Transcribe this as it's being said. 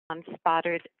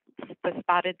the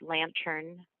spotted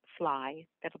lanternfly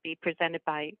that will be presented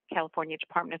by California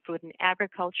Department of Food and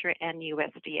Agriculture and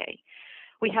USDA.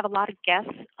 We have a lot of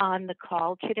guests on the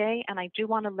call today, and I do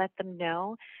want to let them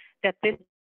know that this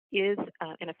is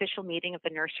an official meeting of the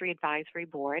Nursery Advisory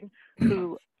Board,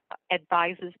 who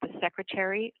advises the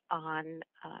Secretary on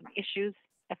issues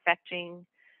affecting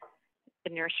the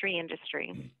nursery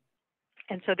industry.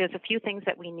 And so there's a few things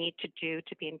that we need to do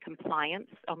to be in compliance.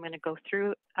 I'm going to go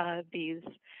through these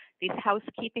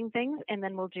housekeeping things, and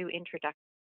then we'll do introductions.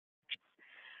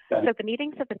 So the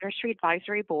meetings of the Nursery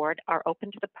Advisory Board are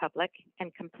open to the public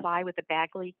and comply with the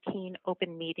Bagley-Keene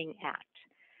Open Meeting Act.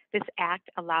 This act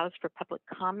allows for public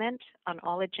comment on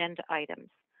all agenda items.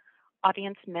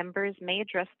 Audience members may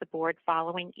address the board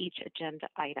following each agenda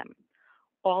item.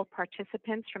 All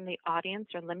participants from the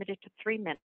audience are limited to 3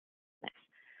 minutes.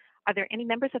 Are there any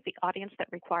members of the audience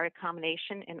that require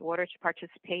accommodation in order to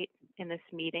participate in this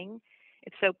meeting?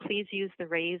 If so, please use the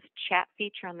raised chat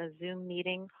feature on the Zoom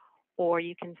meeting, or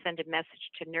you can send a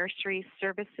message to nursery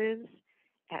services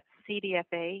at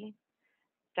cdfa.ca.gov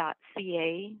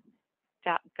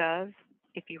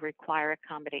if you require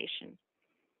accommodation.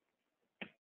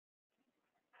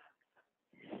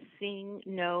 Seeing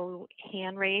no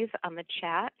hand raise on the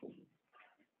chat.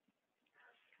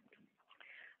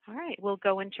 All right, we'll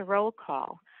go into roll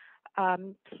call.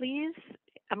 Please,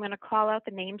 I'm going to call out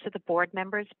the names of the board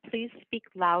members. Please speak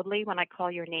loudly when I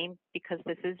call your name because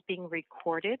this is being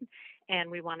recorded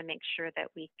and we want to make sure that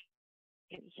we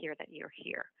can hear that you're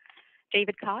here.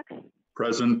 David Cox.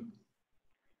 Present.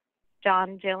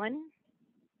 Don Dillon.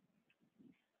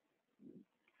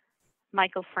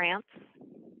 Michael France.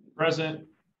 Present.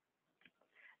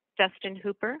 Dustin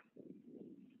Hooper.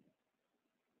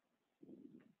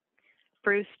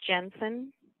 Bruce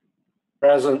Jensen.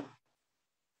 Present.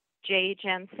 Jay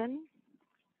Jensen.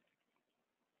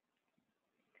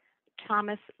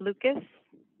 Thomas Lucas.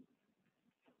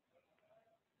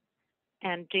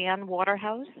 And Dan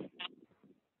Waterhouse.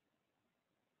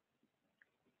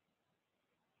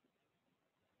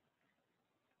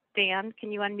 Dan,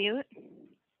 can you unmute?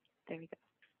 There we go.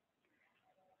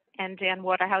 And Dan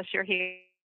Waterhouse, you're here.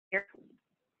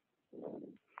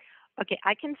 Okay,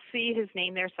 I can see his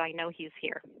name there, so I know he's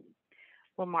here.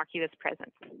 We'll mark you as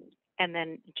present. And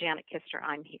then Janet Kister,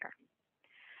 I'm here.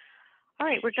 All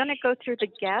right, we're going to go through the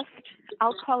guest.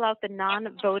 I'll call out the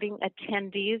non-voting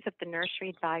attendees of the Nursery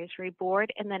Advisory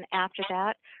Board, and then after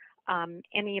that,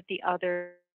 any of the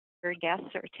other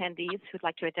guests or attendees who'd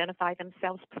like to identify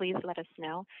themselves, please let us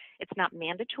know. It's not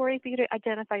mandatory for you to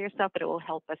identify yourself, but it will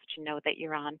help us to know that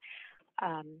you're on.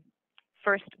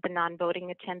 First, the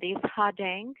non-voting attendees. Ha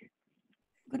Dang.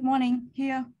 Good morning.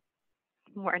 Here.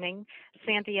 Good morning.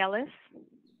 Sandy Ellis.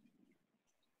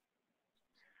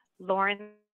 Lauren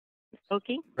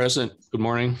Oki. Present. Good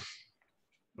morning.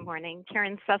 Good morning.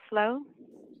 Karen Suslow.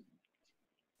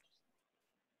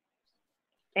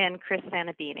 And Chris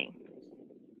Sanabini.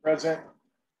 Present.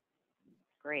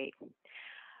 Great.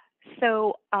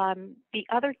 So the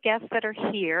other guests that are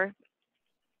here,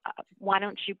 why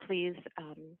don't you please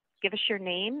give us your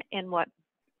name and what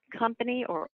company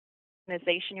or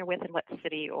organization you're with and what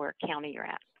city or county you're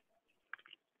at.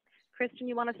 Kristen,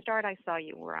 you want to start? I saw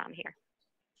you were on here.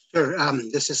 Sure.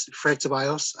 This is Fred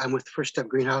Ceballos. I'm with First Step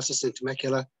Greenhouses in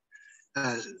Temecula,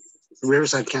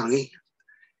 Riverside County.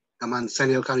 I'm on San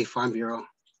Diego County Farm Bureau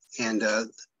and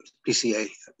PCA.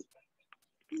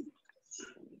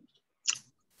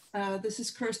 This is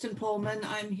Kirsten Pullman.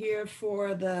 I'm here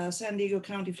for the San Diego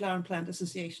County Flower and Plant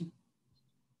Association.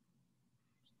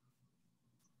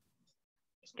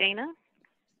 Dana?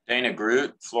 Dana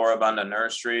Groot, Floribunda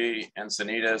Nursery,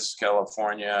 Encinitas,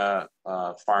 California,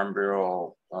 Farm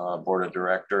Bureau Board of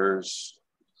Directors.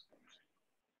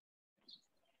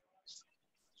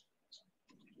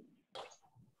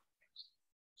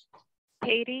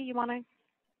 Katie, you want to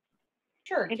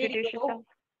introduce yourself?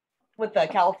 With the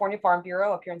California Farm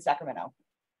Bureau up here in Sacramento.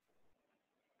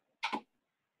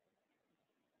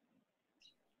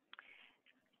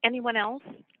 Anyone else?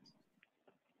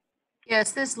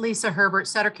 Yes, this is Lisa Herbert,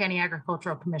 Sutter County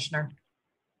Agricultural Commissioner.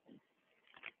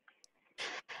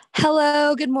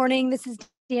 Hello, good morning. This is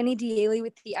Danny Daly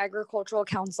with the Agricultural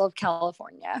Council of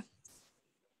California.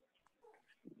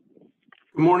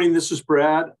 Good morning, this is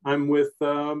Brad. I'm with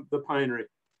the Pinery.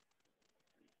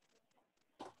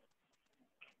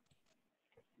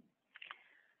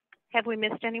 Have we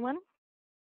missed anyone?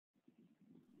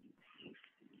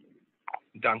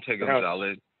 Dante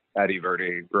Gonzalez, Addy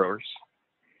Verde Growers.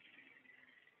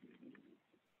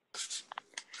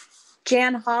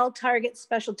 Jan Hall, Target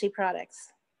Specialty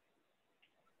Products.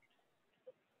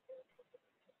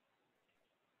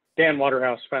 Dan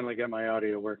Waterhouse finally got my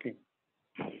audio working.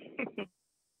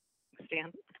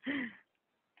 Stan.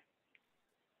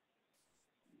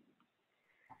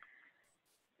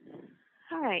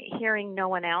 All right, hearing no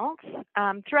one else.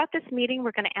 Throughout this meeting,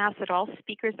 we're going to ask that all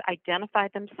speakers identify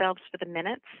themselves for the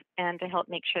minutes and to help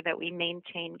make sure that we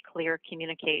maintain clear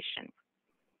communication.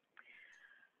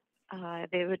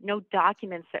 There were no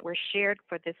documents that were shared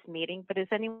for this meeting, but is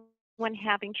anyone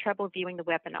having trouble viewing the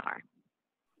webinar?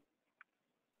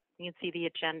 You can see the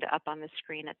agenda up on the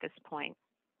screen at this point.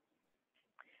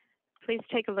 Please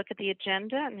take a look at the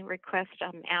agenda and request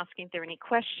asking if there are any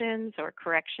questions or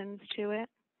corrections to it.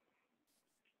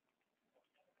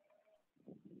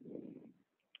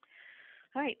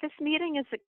 All right, this meeting is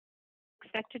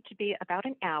expected to be about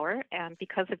an hour, and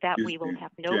because of that, we will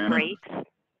have no breaks.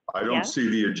 I don't see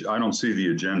the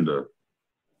agenda.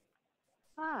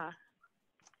 Ah.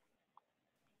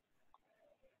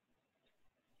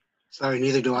 Sorry,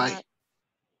 neither do I.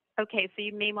 Okay, so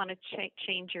you may want to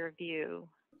change your view.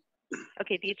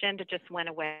 Okay, the agenda just went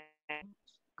away.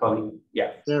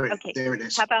 Yeah. There Okay, it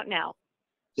is. how about now?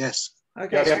 Yes.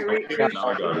 Okay. Now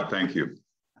I got it. Thank you.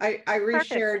 I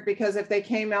reshared because if they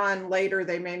came on later,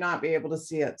 they may not be able to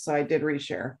see it. So I did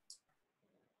reshare.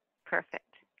 Perfect.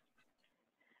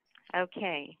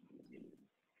 Okay.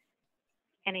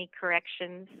 Any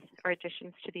corrections or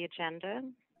additions to the agenda?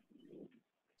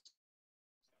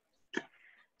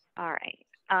 All right.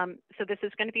 So this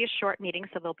is going to be a short meeting,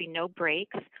 so there'll be no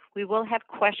breaks. We will have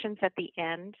questions at the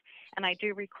end, and I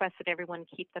do request that everyone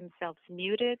keep themselves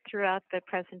muted throughout the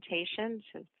presentation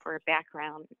for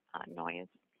background noise.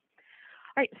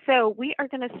 All right, so we are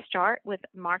going to start with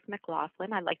Mark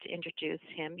McLaughlin. I'd like to introduce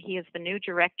him. He is the new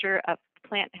Director of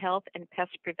Plant Health and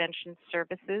Pest Prevention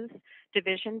Services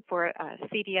Division for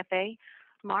CDFA.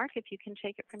 Mark, if you can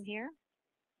take it from here.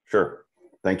 Sure.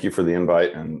 Thank you for the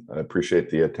invite, and I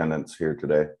appreciate the attendance here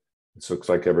today. It looks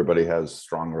like everybody has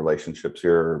strong relationships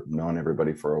here, known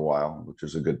everybody for a while, which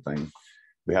is a good thing.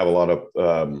 We have a lot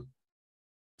of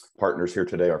partners here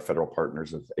today, our federal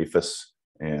partners of APHIS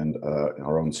and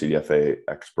our own CDFA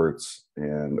experts,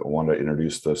 and I want to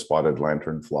introduce the spotted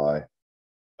lanternfly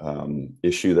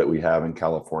issue that we have in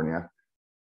California.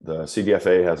 The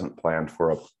CDFA hasn't planned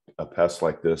for a pest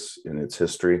like this in its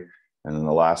history. And in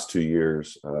the last 2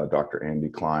 years, Dr. Andy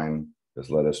Klein has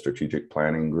led a strategic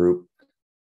planning group.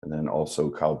 And then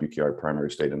also Kyle Buki, our primary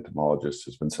state entomologist,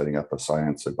 has been setting up a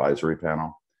science advisory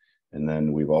panel. And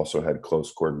then we've also had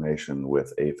close coordination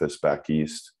with APHIS back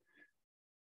east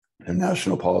and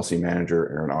National Policy Manager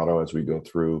Aaron Otto as we go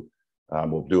through.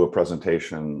 We'll do a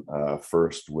presentation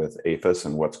first with APHIS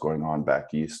and what's going on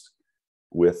back east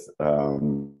with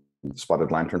spotted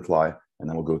lanternfly. And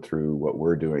then we'll go through what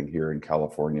we're doing here in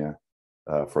California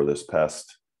for this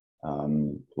pest.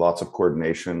 Lots of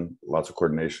coordination,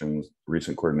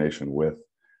 recent coordination with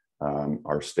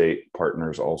our state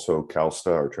partners, also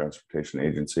CalSTA, our transportation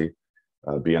agency,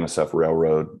 BNSF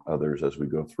Railroad, others as we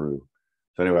go through.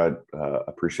 So anyway, I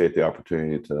appreciate the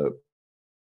opportunity to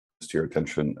your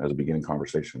attention as a beginning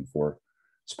conversation for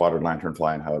spotted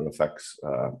lanternfly and how it affects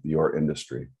your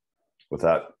industry. With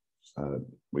that,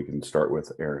 we can start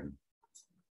with Aaron.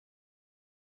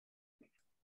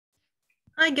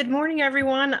 Hi, good morning,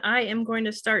 everyone. I am going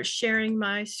to start sharing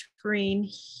my screen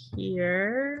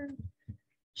here.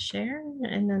 Share,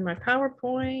 and then my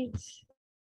PowerPoint,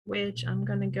 which I'm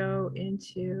going to go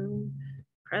into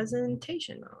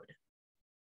presentation mode.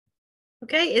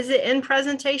 Okay, is it in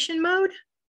presentation mode?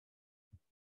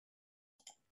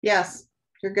 Yes,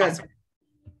 you're good. Awesome.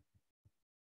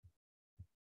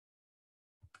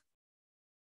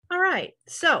 All right,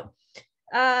 so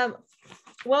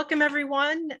welcome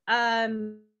everyone.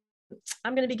 I'm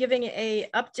going to be giving an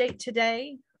update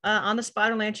today on the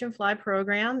spotted lanternfly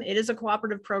program. It is a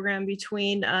cooperative program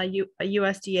between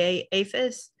USDA,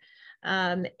 APHIS,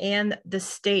 and the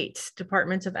state's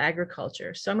Departments of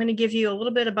Agriculture. So I'm going to give you a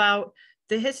little bit about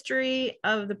the history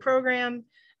of the program,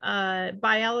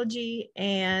 biology,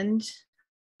 and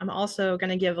I'm also going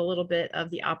to give a little bit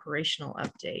of the operational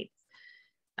update.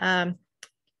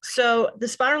 So the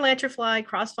spotted lanternfly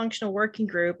cross-functional working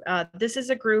group, this is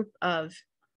a group of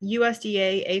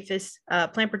USDA, APHIS,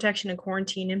 plant protection and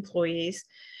quarantine employees,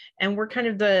 and we're kind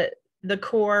of the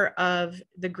core of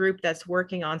the group that's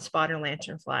working on spotted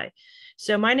lanternfly.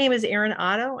 So my name is Aaron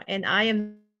Otto, and I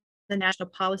am the National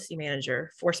Policy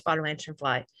Manager for spotted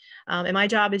lanternfly. And my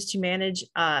job is to manage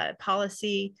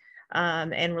policy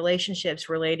and relationships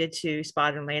related to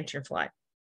spotted lanternfly.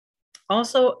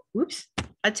 Also,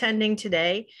 attending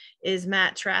today is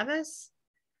Matt Travis,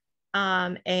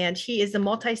 and he is the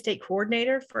multi-state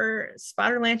coordinator for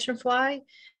spotted lanternfly.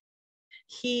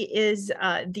 He is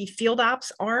the field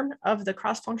ops arm of the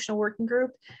cross-functional working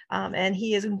group, and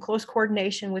he is in close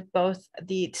coordination with both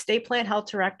the state plant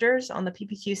health directors on the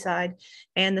PPQ side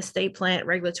and the state plant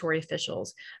regulatory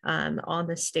officials on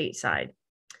the state side.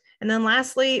 And then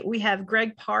lastly, we have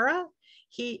Greg Para.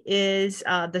 He is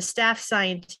the staff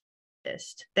scientist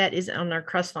that is on our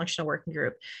cross-functional working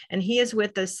group. And he is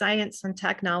with the science and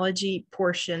technology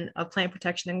portion of plant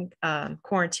protection and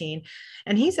quarantine.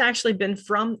 And he's actually been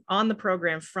on the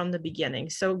program from the beginning.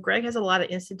 So Greg has a lot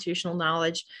of institutional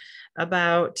knowledge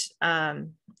about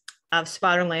of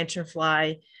spotted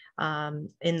lanternfly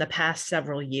in the past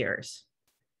several years.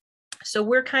 So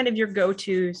we're kind of your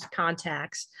go-to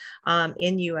contacts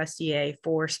in USDA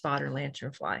for spotted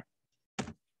lanternfly.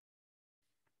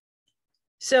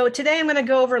 So today I'm going to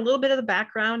go over a little bit of the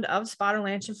background of spotted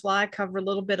lanternfly, cover a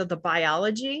little bit of the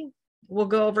biology. We'll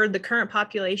go over the current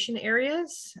population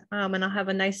areas, and I'll have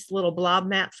a nice little blob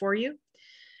map for you.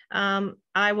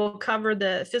 I will cover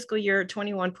the fiscal year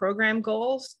 21 program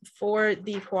goals for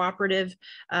the cooperative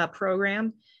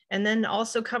program, and then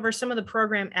also cover some of the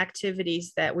program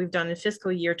activities that we've done in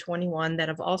fiscal year 21 that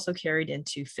have also carried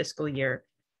into fiscal year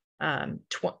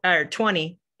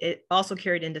 20. It also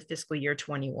carried into fiscal year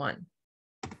 21.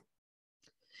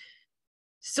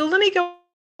 So let me go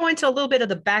into a little bit of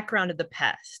the background of the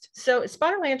pest. So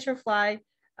spotted lanternfly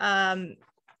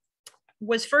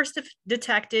was first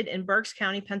detected in Berks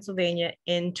County, Pennsylvania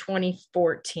in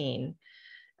 2014.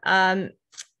 And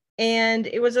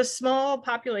it was a small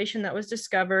population that was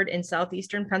discovered in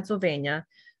southeastern Pennsylvania.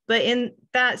 But in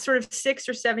that sort of 6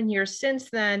 or 7 years since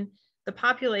then, the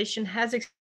population has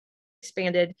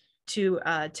expanded to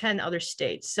 10 other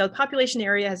states. So the population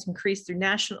area has increased through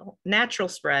natural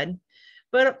spread,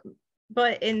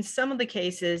 but in some of the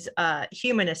cases,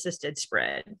 human-assisted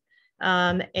spread.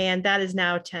 And that is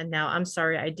now 10 now. I'm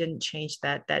sorry, I didn't change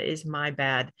that. That is my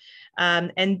bad.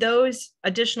 And those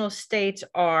additional states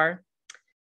are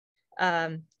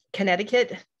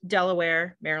Connecticut,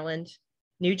 Delaware, Maryland,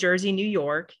 New Jersey, New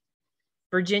York,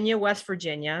 Virginia, West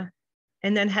Virginia,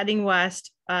 and then heading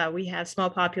west, we have small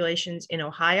populations in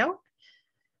Ohio,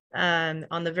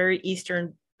 on the very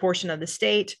eastern portion of the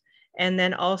state. And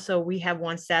then also we have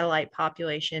one satellite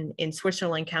population in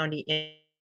Switzerland County,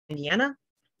 Indiana,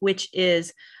 which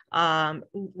is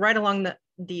right along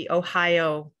the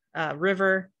Ohio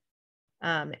River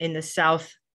in the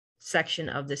south section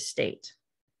of the state.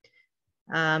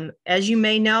 As you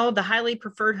may know, the highly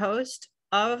preferred host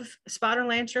of spotted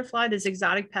lanternfly, this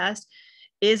exotic pest,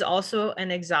 is also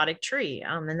an exotic tree,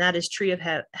 and that is tree of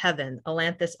heaven,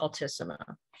 Ailanthus altissima.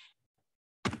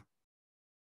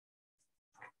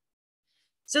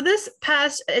 So this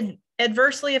pest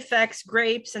adversely affects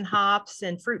grapes and hops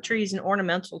and fruit trees and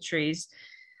ornamental trees,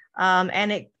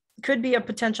 and it could be a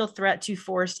potential threat to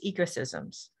forest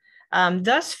ecosystems.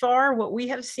 Thus far, what we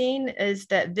have seen is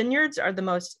that vineyards are the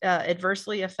most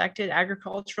adversely affected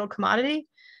agricultural commodity,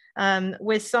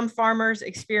 with some farmers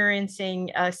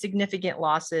experiencing significant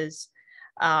losses,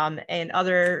 and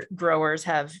other growers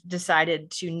have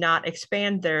decided to not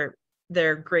expand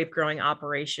their grape growing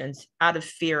operations out of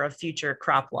fear of future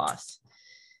crop loss.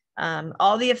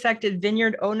 All the affected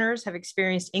vineyard owners have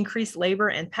experienced increased labor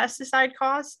and pesticide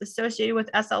costs associated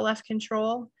with SLF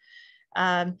control.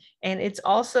 And it's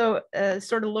also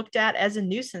sort of looked at as a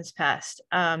nuisance pest,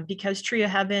 because tree of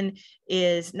heaven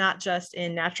is not just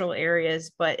in natural areas,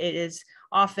 but it is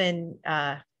often,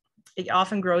 it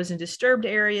often grows in disturbed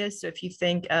areas. So if you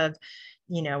think of,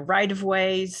 you know,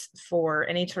 right-of-ways for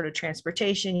any sort of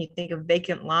transportation, you think of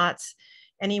vacant lots,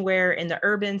 anywhere in the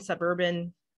urban,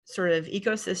 suburban sort of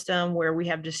ecosystem where we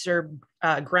have disturbed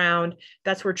ground,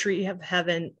 that's where tree of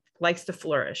heaven likes to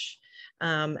flourish.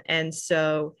 And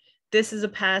so this is a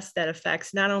pest that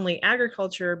affects not only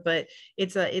agriculture, but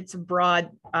it's a broad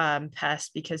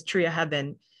pest, because tree of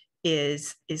heaven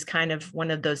is kind of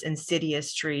one of those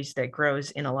insidious trees that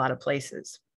grows in a lot of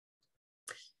places.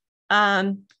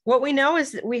 What we know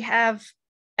is that we have,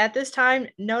 at this time,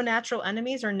 no natural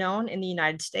enemies are known in the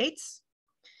United States.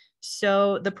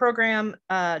 So the program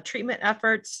treatment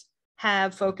efforts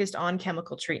have focused on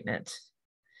chemical treatment.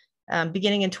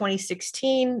 Beginning in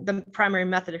 2016, the primary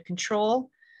method of control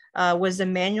was the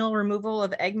manual removal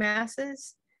of egg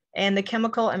masses and the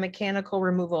chemical and mechanical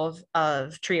removal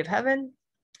of tree of heaven,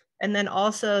 and then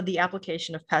also the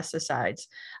application of pesticides.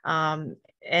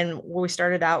 And what we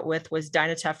started out with was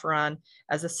dinotefuran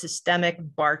as a systemic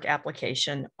bark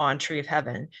application on tree of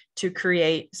heaven to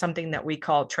create something that we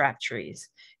call trap trees.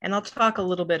 And I'll talk a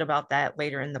little bit about that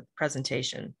later in the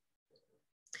presentation.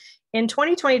 In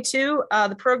 2022,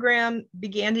 the program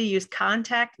began to use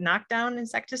contact knockdown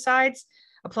insecticides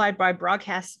applied by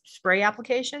broadcast spray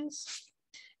applications.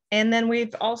 And then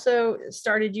we've also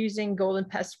started using golden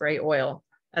pest spray oil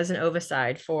as an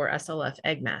ovicide for SLF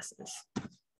egg masses.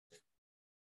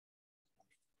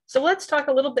 So let's talk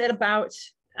a little bit about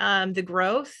the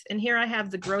growth. And here I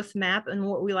have the growth map and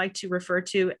what we like to refer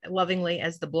to lovingly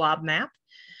as the blob map.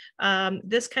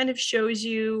 This kind of shows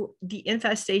you the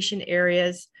infestation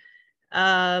areas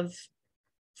from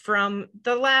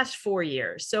the last 4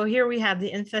 years. So here we have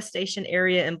the infestation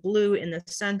area in blue in the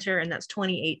center, and that's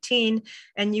 2018.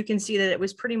 And you can see that it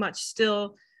was pretty much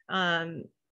still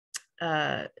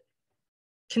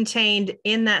contained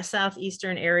in that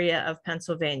southeastern area of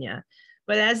Pennsylvania.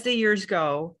 But as the years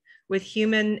go, with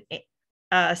human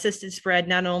assisted spread,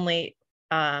 not only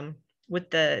with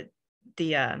the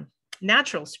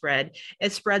natural spread,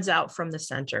 it spreads out from the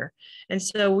center. And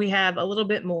so we have a little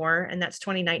bit more, and that's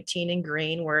 2019 in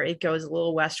green, where it goes a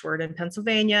little westward in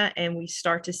Pennsylvania, and we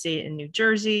start to see it in New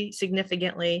Jersey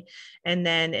significantly. And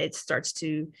then it starts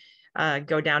to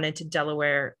go down into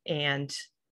Delaware and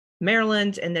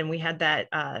Maryland. And then we had that,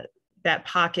 that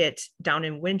pocket down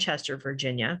in Winchester,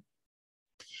 Virginia.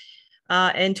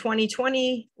 In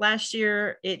 2020, last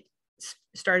year, it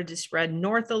started to spread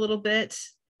north a little bit,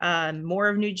 more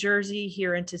of New Jersey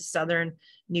here into southern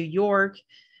New York.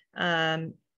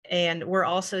 And we're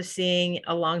also seeing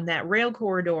along that rail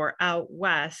corridor out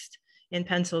west in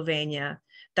Pennsylvania.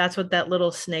 That's what that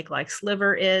little snake-like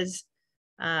sliver is.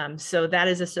 So that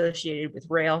is associated with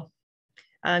rail.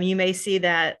 You may see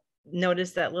that,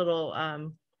 notice that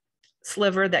little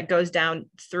sliver that goes down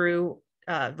through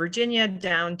Virginia,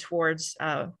 down towards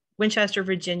Winchester,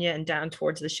 Virginia, and down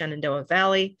towards the Shenandoah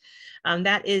Valley.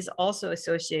 That is also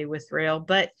associated with rail,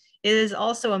 but it is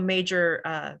also a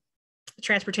major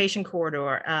transportation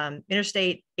corridor,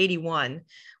 Interstate 81,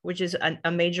 which is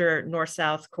a major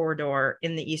north-south corridor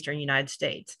in the eastern United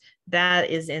States. That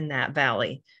is in that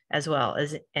valley as well.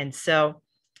 And so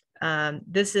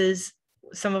this is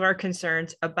some of our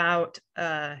concerns about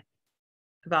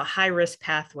high-risk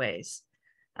pathways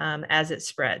as it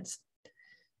spreads.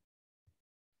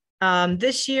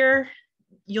 This year,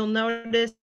 you'll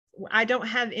notice I don't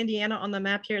have Indiana on the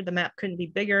map here. The map couldn't be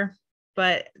bigger,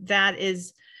 but that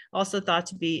is also thought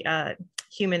to be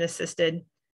human-assisted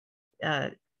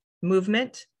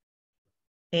movement.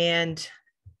 And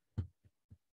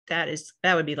that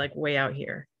would be like way out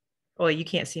here. Oh, you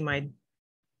can't see my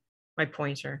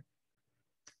pointer.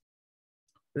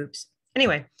 Oops.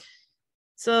 Anyway,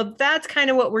 so that's kind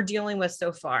of what we're dealing with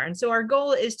so far. And so our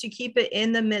goal is to keep it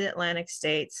in the mid-Atlantic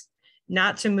states,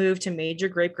 not to move to major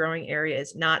grape growing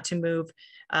areas, not to move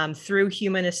through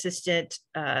human-assisted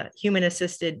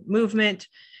movement,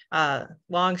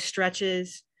 long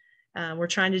stretches. We're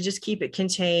trying to just keep it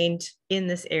contained in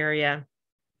this area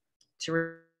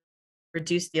to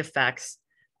reduce the effects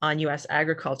on U.S.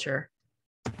 agriculture.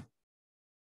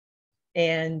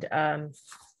 And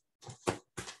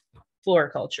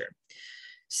floriculture.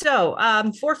 So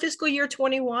for fiscal year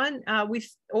 21,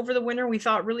 over the winter, we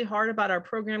thought really hard about our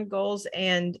program goals,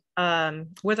 and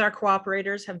with our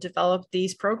cooperators have developed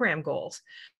these program goals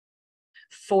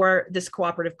for this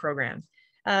cooperative program.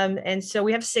 And so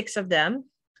we have 6 of them.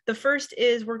 The first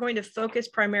is we're going to focus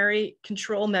primary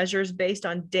control measures based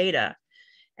on data,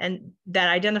 and that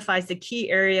identifies the key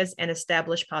areas and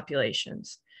established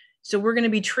populations. So we're going to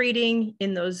be treating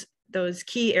in those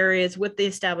key areas with the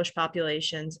established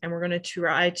populations, and we're going to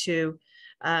try to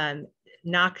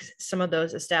knock some of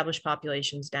those established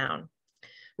populations down.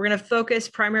 We're going to focus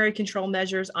primary control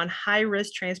measures on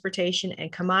high-risk transportation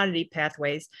and commodity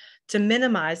pathways to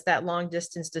minimize that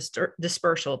long-distance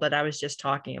dispersal that I was just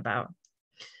talking about.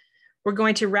 We're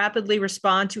going to rapidly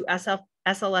respond to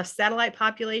SLF satellite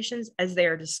populations as they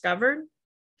are discovered,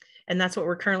 and that's what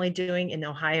we're currently doing in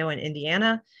Ohio and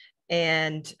Indiana,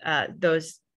 and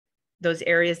those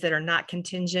areas that are not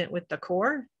contingent with the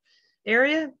core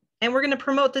area. And we're going to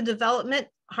promote the development,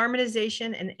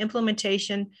 harmonization, and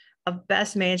implementation of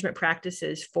best management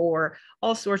practices for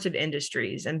all sorts of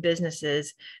industries and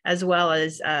businesses, as well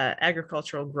as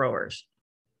agricultural growers.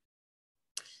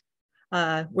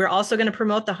 We're also going to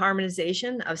promote the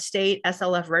harmonization of state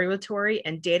SLF regulatory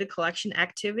and data collection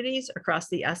activities across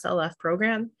the SLF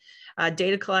program.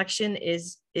 Data collection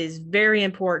is very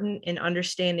important in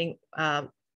understanding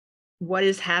what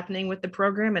is happening with the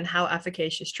program and how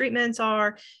efficacious treatments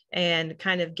are, and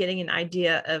kind of getting an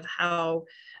idea of how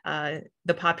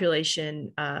the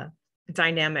population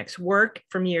dynamics work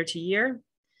from year to year.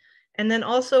 And then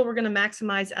also we're going to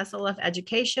maximize SLF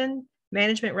education,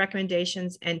 management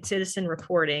recommendations, and citizen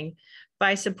reporting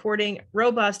by supporting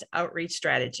robust outreach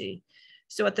strategy.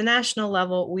 So at the national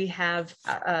level, we have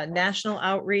national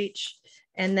outreach,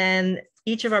 And then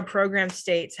each of our program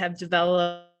states have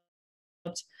developed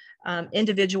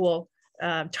individual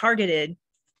targeted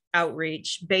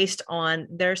outreach based on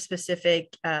their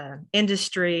specific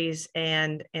industries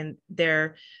and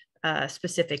their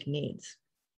specific needs.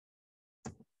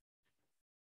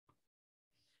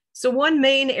 So one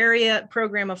main area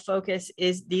program of focus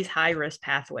is these high-risk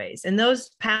pathways. And those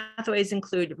pathways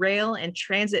include rail and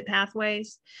transit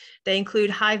pathways. They include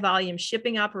high-volume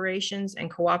shipping operations and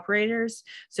cooperators.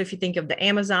 So if you think of the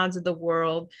Amazons of the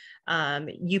world,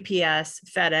 UPS,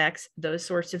 FedEx, those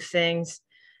sorts of things,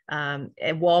 and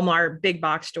Walmart, big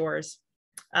box stores.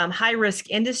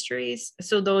 High-risk industries.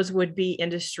 So those would be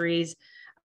industries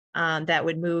that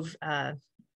would move,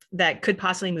 that could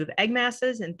possibly move egg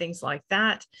masses and things like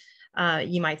that.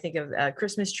 You might think of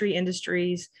Christmas tree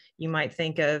industries. You might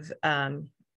think of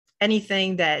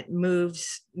anything that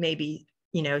moves, maybe,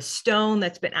 you know, stone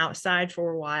that's been outside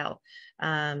for a while,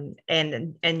 and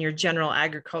your general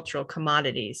agricultural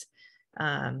commodities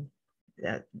as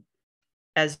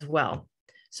well.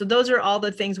 So those are all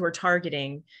the things we're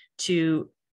targeting to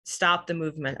stop the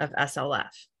movement of SLF.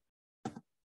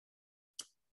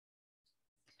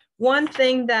 One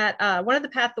thing that, one of the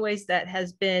pathways that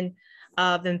has been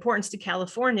of importance to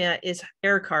California is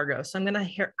air cargo. So I'm going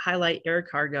to highlight air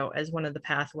cargo as one of the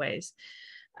pathways.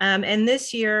 And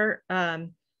this year,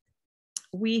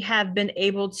 we have been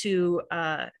able to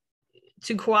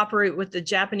cooperate with the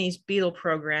Japanese beetle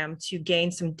program to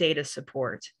gain some data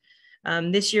support.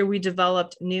 This year, we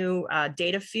developed new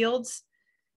data fields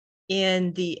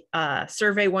in the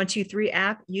Survey 123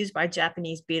 app used by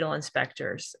Japanese beetle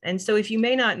inspectors. And so if you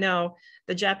may not know,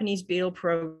 the Japanese beetle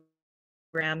program,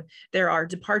 there are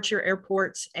departure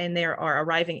airports and there are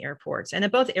arriving airports. And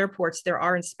at both airports, there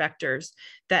are inspectors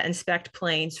that inspect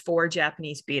planes for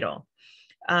Japanese beetle.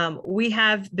 We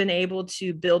have been able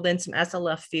to build in some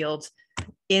SLF fields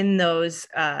in those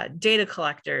data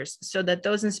collectors so that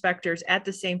those inspectors, at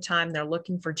the same time they're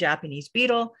looking for Japanese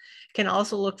beetle, can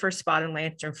also look for spotted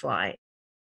lanternfly.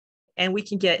 And we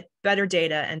can get better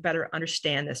data and better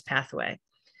understand this pathway.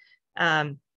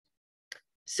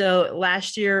 So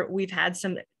last year we've had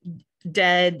some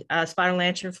dead spotted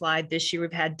lanternfly. This year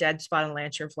we've had dead spotted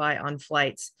lanternfly on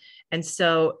flights. And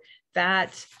so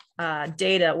that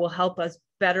data will help us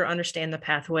better understand the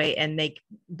pathway and make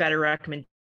better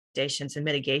recommendations and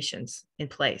mitigations in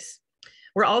place.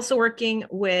 We're also working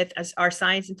with our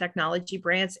science and technology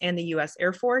branch and the US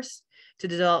Air Force to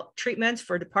develop treatments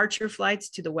for departure flights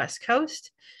to the West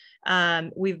Coast.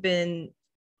 We've been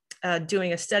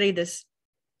doing a study this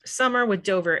summer with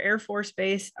Dover Air Force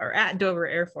Base, or at Dover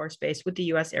Air Force Base with the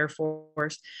US Air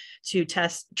Force, to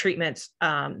test treatments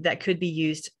that could be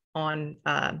used on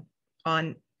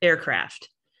aircraft.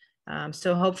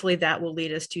 So hopefully that will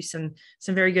lead us to some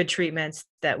very good treatments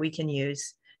that we can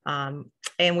use.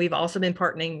 And we've also been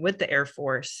partnering with the Air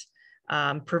Force,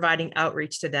 providing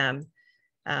outreach to them,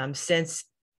 since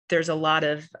there's a lot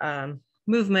of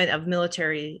movement of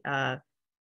military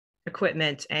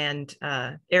equipment and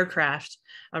aircraft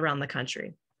around the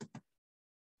country.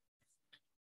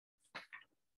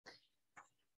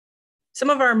 Some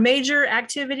of our major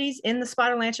activities in the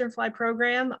spotted lanternfly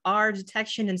program are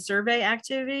detection and survey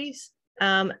activities.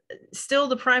 Still,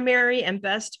 the primary and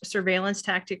best surveillance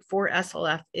tactic for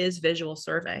SLF is visual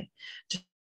survey, just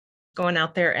going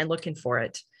out there and looking for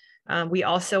it. We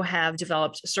also have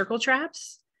developed circle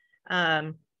traps,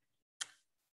 and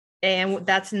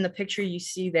that's in the picture you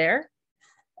see there.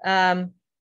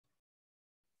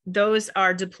 Those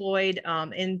are deployed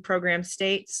in program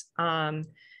states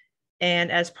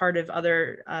and as part of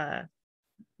other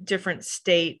different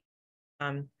state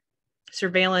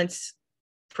surveillance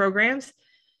programs.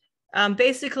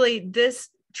 Basically, this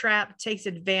trap takes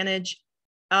advantage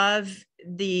of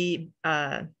the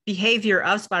behavior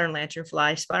of spotted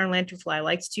lanternfly. Spotted lanternfly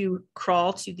likes to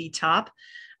crawl to the top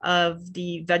of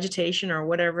the vegetation or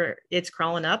whatever it's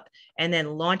crawling up and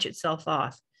then launch itself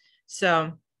off.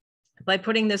 So by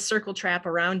putting this circle trap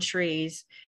around trees,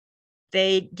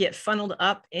 they get funneled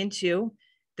up into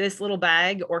this little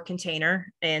bag or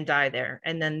container and die there.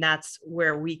 And then that's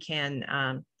where we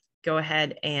can go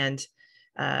ahead and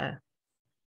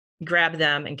grab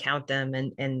them and count them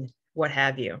and what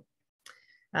have you.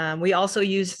 We also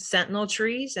use sentinel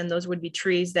trees, and those would be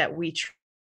trees that we treat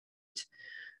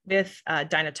with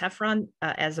dinotefron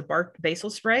as a bark basal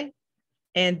spray.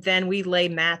 And then we lay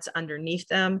mats underneath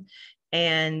them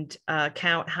and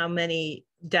count how many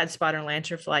dead spotted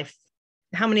lanternfly,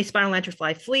 how many spotted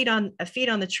lanternfly feed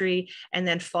on the tree and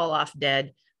then fall off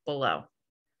dead below.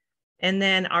 And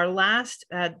then our last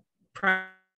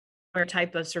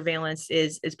type of surveillance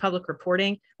is public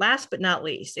reporting. Last but not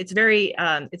least, it's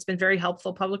been very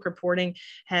helpful. Public reporting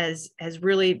has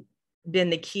really been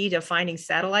the key to finding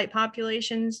satellite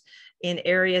populations in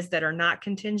areas that are not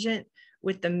contingent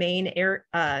with the main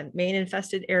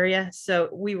infested area. So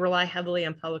we rely heavily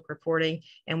on public reporting,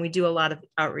 and we do a lot of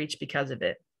outreach because of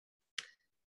it.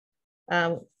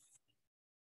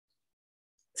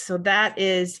 So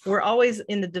we're always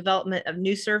in the development of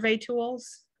new survey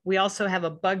tools. We also have a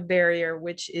bug barrier,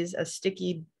 which is a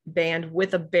sticky band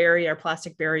with a barrier,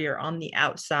 plastic barrier on the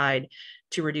outside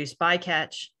to reduce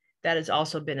bycatch. That has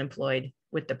also been employed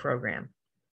with the program.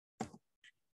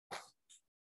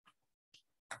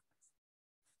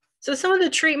 So some of the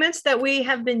treatments that we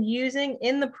have been using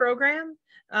in the program,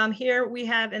 here we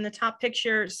have in the top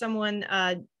picture, someone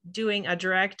doing a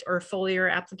direct or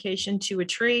foliar application to a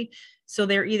tree. So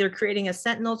they're either creating a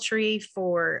sentinel tree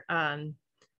for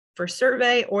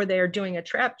survey, or they're doing a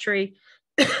trap tree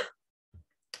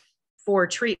for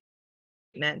treatment.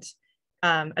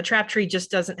 A trap tree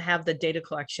just doesn't have the data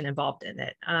collection involved in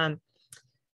it.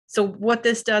 So what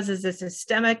this does is a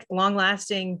systemic,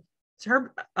 long-lasting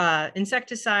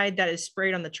insecticide that is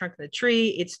sprayed on the trunk of the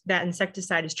tree. That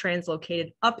insecticide is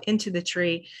translocated up into the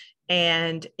tree,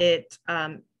 and the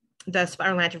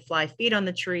spiral lanternfly feed on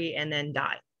the tree and then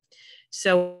die.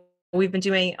 So we've been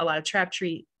doing a lot of trap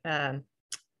tree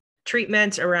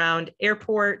treatments around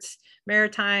airports,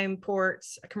 maritime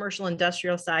ports, commercial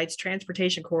industrial sites,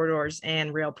 transportation corridors,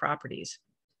 and rail properties.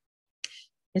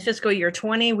 In fiscal year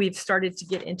 20, we've started to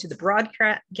get into the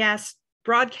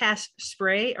broadcast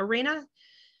spray arena,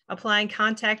 applying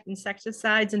contact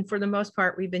insecticides. And for the most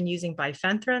part, we've been using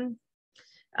bifenthrin.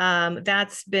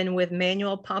 That's been with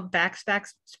manual pump backpack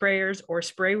sprayers or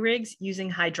spray rigs using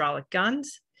hydraulic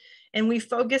guns. And we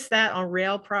focus that on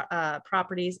rail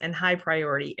properties and high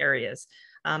priority areas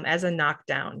as a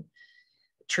knockdown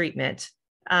treatment.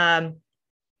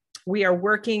 We are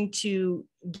working to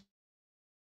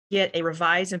get a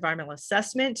revised environmental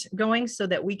assessment going so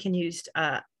that we can use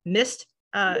mist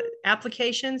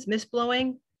applications, mist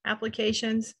blowing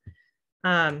applications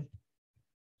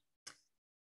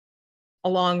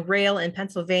along rail in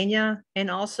Pennsylvania, and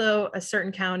also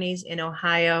certain counties in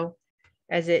Ohio,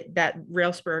 as that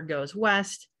rail spur goes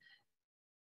west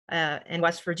and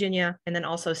West Virginia, and then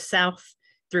also south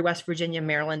through West Virginia,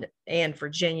 Maryland, and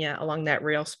Virginia along that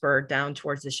rail spur down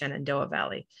towards the Shenandoah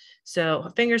Valley.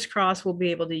 So fingers crossed we'll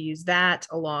be able to use that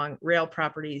along rail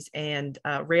properties and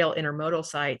rail intermodal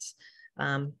sites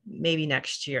maybe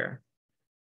next year.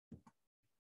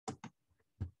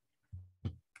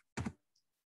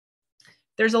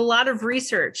 There's a lot of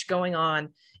research going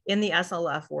on in the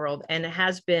SLF world, and it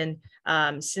has been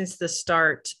since the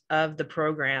start of the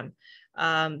program.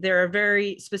 There are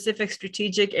very specific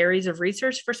strategic areas of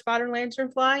research for spotted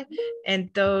lanternfly, and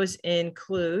those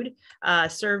include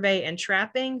survey and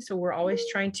trapping. So we're always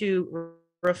trying to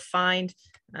refine,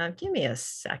 give me a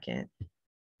second.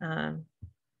 You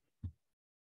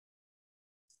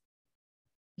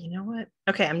know what?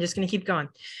 Okay, I'm just going to keep going.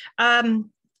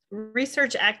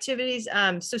 Research activities.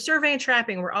 So survey and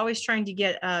trapping, we're always trying to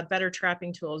get better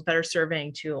trapping tools, better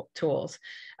surveying tools.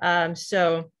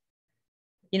 So,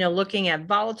 looking at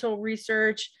volatile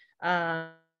research,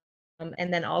 and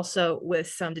then also with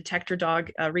some detector dog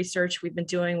research we've been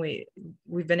doing,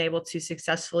 we've been able to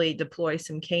successfully deploy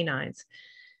some canines.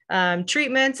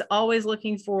 Treatments, always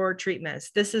looking for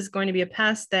treatments. This is going to be a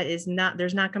pest that is not,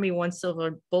 there's not going to be one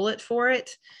silver bullet for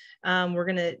it. We're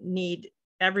going to need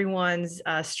everyone's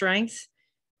strengths,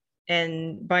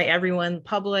 and by everyone,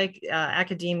 public,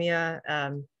 academia,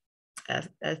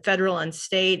 federal and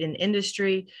state and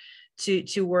industry,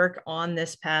 to work on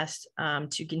this pest,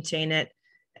 to contain it,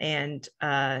 and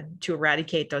to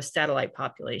eradicate those satellite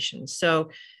populations. So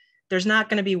there's not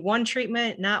going to be one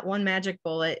treatment, not one magic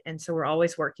bullet, and so we're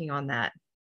always working on that.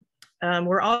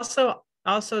 We're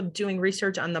also doing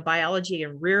research on the biology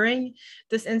and rearing.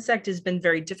 This insect has been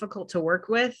very difficult to work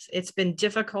with. It's been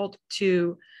difficult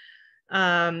to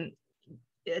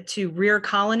rear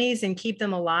colonies and keep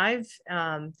them alive.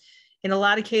 In a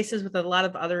lot of cases with a lot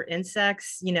of other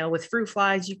insects, with fruit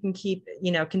flies, you can keep,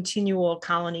 continual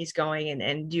colonies going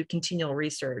and do continual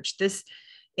research. This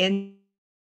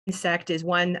insect is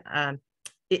one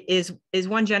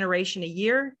generation a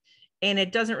year, and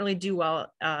it doesn't really do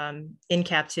well in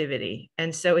captivity.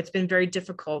 And so it's been very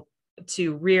difficult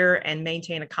to rear and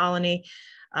maintain a colony.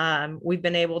 We've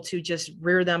been able to just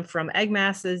rear them from egg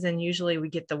masses, and usually we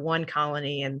get the one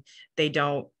colony and they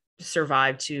don't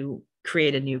survive to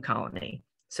create a new colony.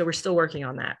 So we're still working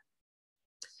on that.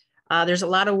 There's a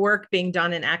lot of work being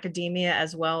done in academia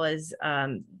as well as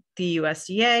the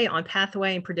USDA on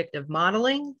pathway and predictive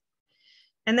modeling.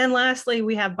 And then lastly,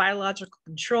 we have biological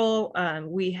control.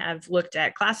 We have looked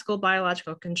at classical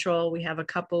biological control. We have a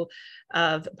couple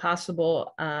of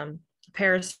possible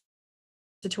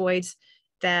parasitoids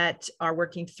that are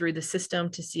working through the system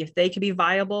to see if they could be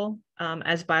viable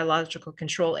as biological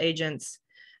control agents.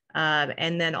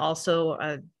 And then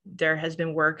also there has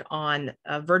been work on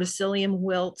verticillium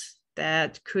wilt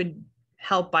that could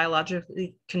help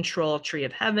biologically control tree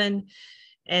of heaven.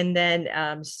 And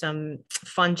then some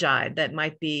fungi that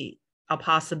might be a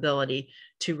possibility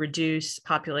to reduce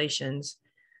populations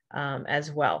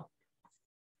as well.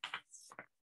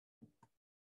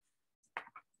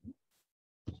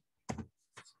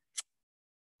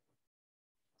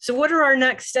 So what are our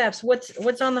next steps?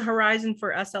 What's on the horizon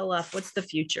for SLF? What's the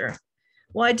future?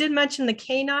 Well, I did mention the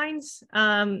canines.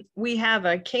 We have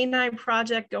a canine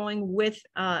project going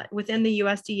within the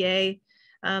USDA.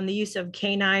 The use of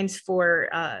canines for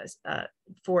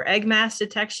egg mass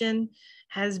detection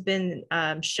has been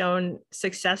shown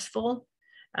successful.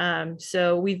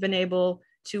 So we've been able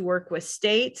to work with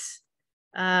states,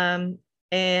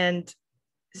 and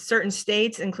certain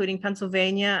states, including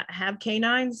Pennsylvania, have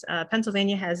canines.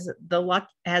 Pennsylvania has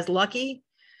Lucky,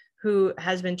 who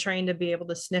has been trained to be able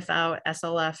to sniff out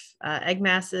SLF egg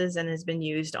masses and has been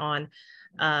used on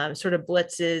sort of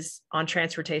blitzes on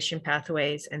transportation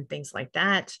pathways and things like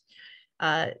that.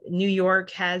 New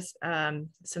York has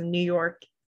some New York,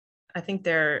 I think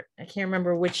I can't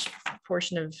remember which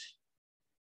portion of,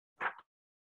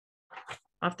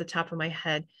 off the top of my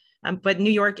head, but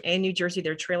New York and New Jersey,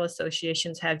 their trail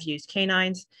associations have used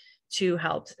canines to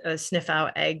help sniff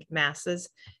out egg masses.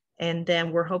 And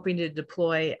then we're hoping to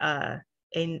deploy a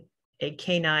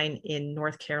canine in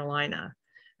North Carolina,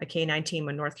 a canine team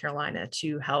in North Carolina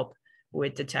to help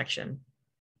with detection.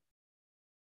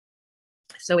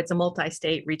 So it's a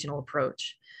multi-state regional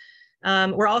approach.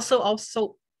 We're also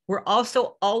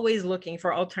always looking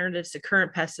for alternatives to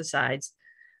current pesticides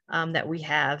that we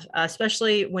have,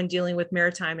 especially when dealing with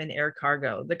maritime and air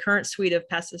cargo. The current suite of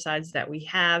pesticides that we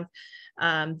have,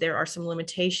 there are some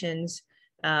limitations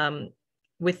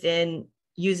within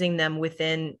using them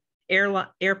within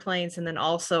airplanes and then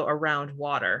also around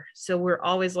water. So we're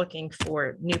always looking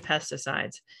for new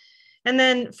pesticides. And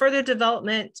then further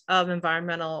development of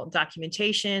environmental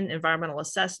documentation, environmental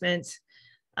assessments.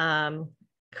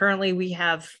 Currently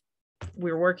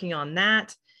we're working on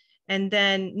that. And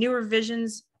then new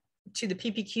revisions to the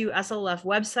PPQ SLF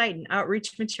website and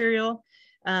outreach material.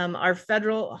 Our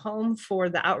federal home for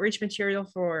the outreach material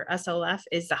for SLF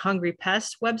is the Hungry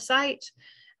Pests website.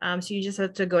 So you just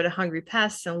have to go to Hungry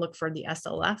Pests and look for the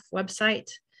SLF website.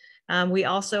 We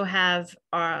also have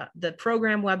the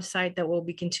program website that we'll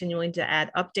be continuing to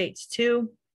add updates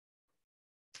to.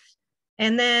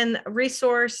 And then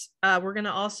resource, we're going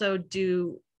to also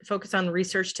focus on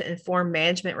research to inform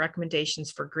management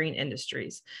recommendations for green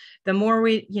industries. The more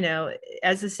we,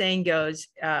 as the saying goes,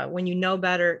 when you know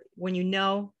better, when you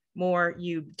know more,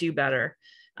 you do better.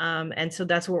 And so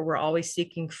that's what we're always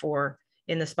seeking for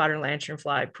in the Spotted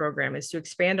Lanternfly program, is to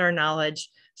expand our knowledge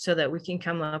so that we can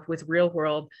come up with real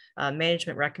world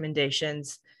management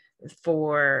recommendations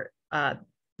for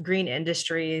green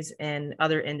industries and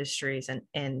other industries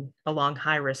and along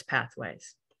high risk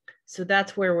pathways. So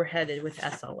that's where we're headed with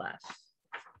SLF.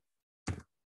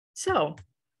 So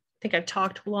I think I've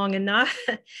talked long enough.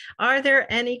 Are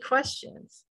there any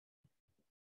questions?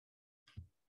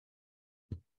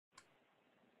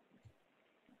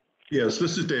 Yes,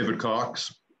 this is David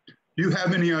Cox. Do you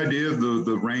have any idea of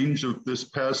the range of this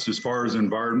pest as far as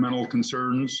environmental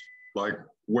concerns? Like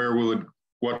where will it,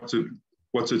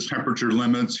 what's its temperature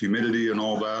limits, humidity and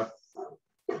all that?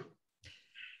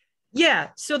 Yeah,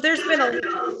 so there's been a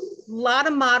lot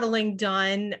of modeling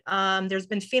done. There's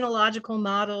been phenological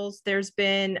models. There's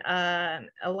been a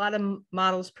lot of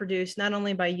models produced, not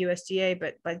only by USDA,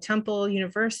 but by Temple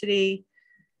University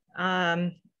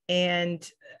and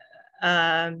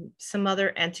some other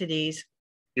entities.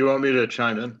 You want me to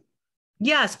chime in?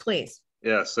 Yes, please.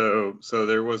 Yeah, so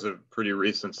there was a pretty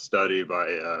recent study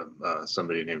by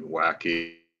somebody named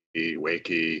Wakey,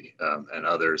 and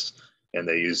others, and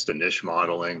they used a niche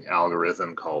modeling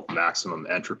algorithm called maximum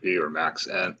entropy, or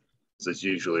MaxEnt, as it's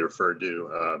usually referred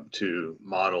to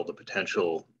model the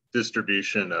potential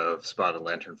distribution of spotted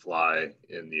lanternfly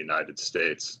in the United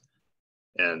States.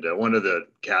 And one of the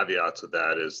caveats of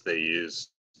that is they use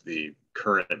the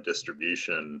current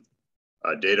distribution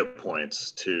data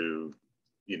points to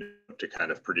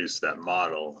kind of produce that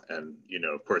model. And,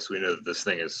 of course, we know that this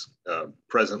thing is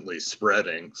presently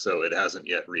spreading, so it hasn't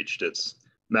yet reached its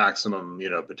maximum,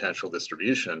 potential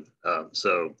distribution.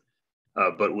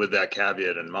 But with that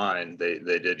caveat in mind, they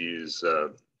did use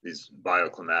these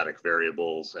bioclimatic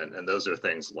variables, and those are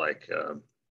things like,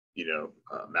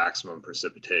 maximum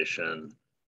precipitation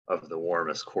of the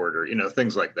warmest quarter,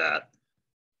 things like that.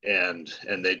 And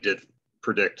they did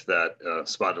predict that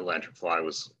spotted lanternfly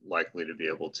was likely to be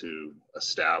able to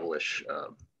establish,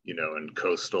 in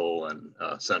coastal and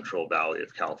central valley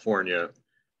of California,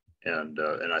 and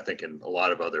I think in a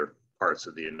lot of other parts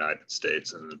of the United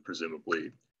States, and then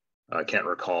presumably, I can't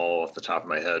recall off the top of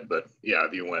my head, but yeah,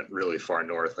 if you went really far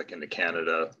north, like into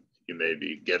Canada, you may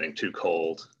be getting too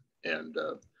cold. And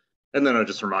then I'll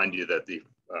just remind you that the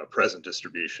present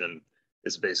distribution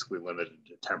is basically limited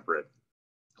to temperate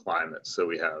climates. So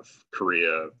we have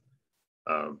Korea,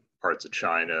 parts of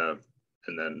China,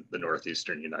 and then the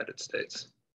northeastern United States.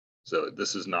 So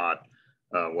this is not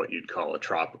what you'd call a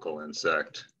tropical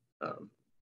insect.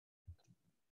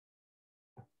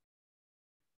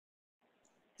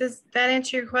 Does that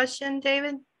answer your question,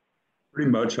 David?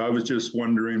 Pretty much. I was just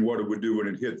wondering what it would do when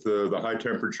it hit the high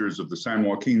temperatures of the San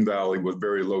Joaquin Valley with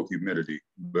very low humidity.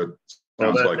 But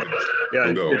sounds like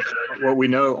what we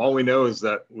know, all we know is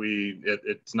that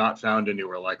it's not found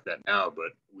anywhere like that now,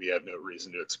 but we have no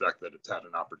reason to expect that it's had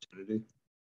an opportunity.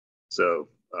 So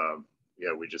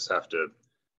yeah, we just have to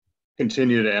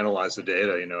continue to analyze the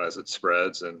data, as it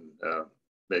spreads, and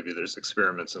maybe there's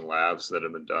experiments in labs that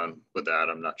have been done with that.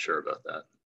 I'm not sure about that.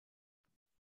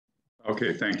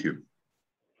 Okay, thank you.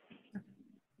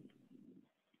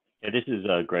 Yeah, this is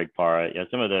Greg Parra. Yeah,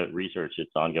 some of the research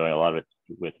that's ongoing, a lot of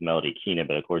it's with Melody Keenan,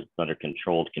 but of course it's under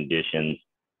controlled conditions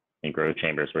in growth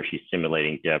chambers where she's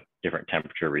simulating different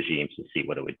temperature regimes to see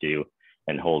what it would do,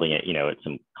 and holding it, at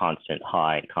some constant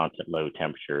high and constant low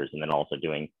temperatures, and then also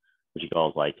doing what she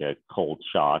calls like a cold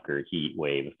shock or heat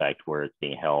wave effect, where it's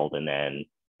being held and then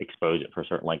expose it for a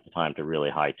certain length of time to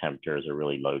really high temperatures or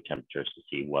really low temperatures to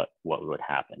see what would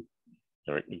happen.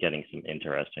 So we're getting some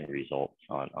interesting results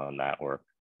on that work.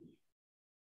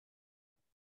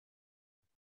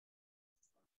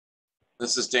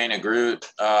 This is Dana Groot.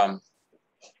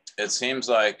 It seems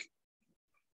like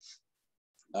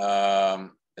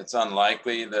it's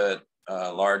unlikely that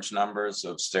large numbers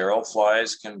of sterile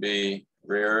flies can be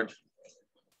reared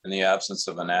in the absence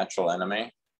of a natural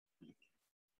enemy.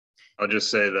 I'll just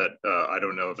say that I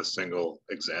don't know of a single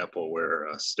example where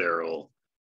sterile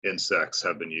insects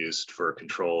have been used for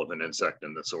control of an insect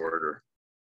in this order.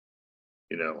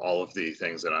 All of the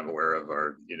things that I'm aware of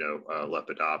are,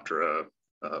 Lepidoptera,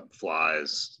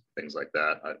 flies, things like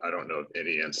that. I don't know of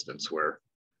any instance where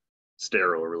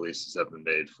sterile releases have been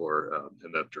made for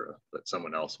Hemiptera, but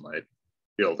someone else might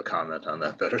be able to comment on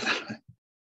that better than I.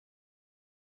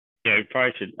 Yeah, we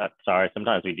probably should, sorry,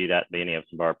 sometimes we do that at the beginning of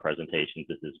some of our presentations.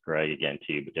 This is Greg again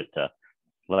too, but just to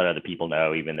let other people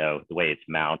know, even though the way it's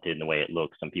mounted and the way it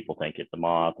looks, some people think it's a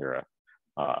moth or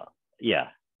yeah,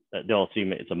 they'll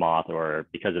assume it's a moth, or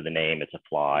because of the name, it's a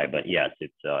fly, but yes,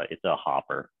 it's a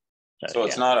hopper. So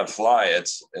it's not a fly,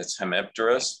 it's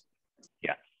Hemipterus?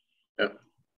 Yeah. Yep.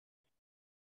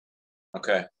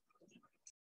 Okay.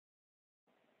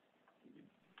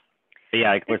 But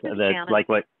yeah, of course, like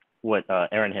what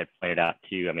Erin had pointed out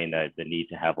too. I mean, the need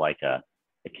to have like a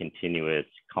continuous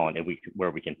colony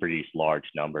where we can produce large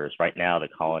numbers. Right now, the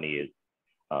colony is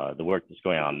the work that's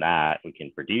going on that we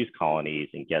can produce colonies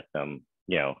and get them,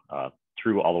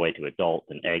 through all the way to adult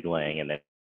and egg laying, and then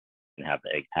have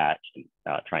the egg hatch and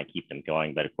try and keep them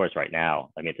going. But of course, right now,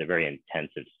 I mean, it's a very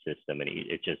intensive system, and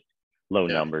it's just low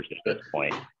numbers at this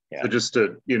point. Yeah. So just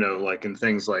to, like in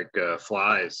things like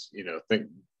flies, think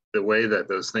the way that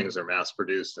those things are mass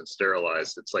produced and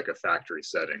sterilized, it's like a factory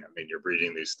setting. I mean, you're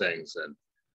breeding these things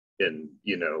in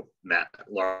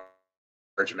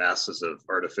large masses of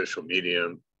artificial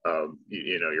medium.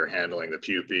 You're handling the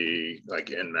pupae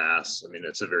like en masse. I mean,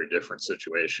 it's a very different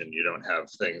situation. You don't have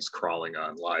things crawling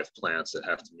on live plants that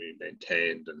have to be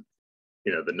maintained, and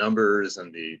the numbers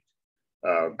and the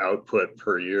output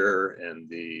per year and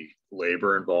the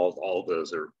labor involved, all of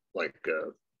those are like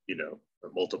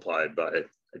multiplied by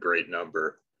a great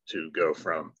number to go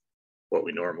from what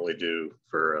we normally do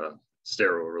for a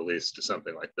sterile release to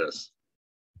something like this.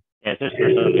 Yeah, just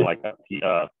for something like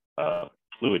a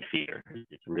fluid feeder,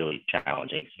 it's really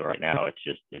challenging. So right now,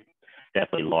 it's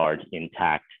definitely large,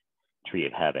 intact tree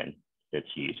of heaven that's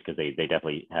used, because they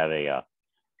definitely have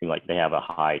seem like they have a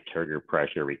high turgor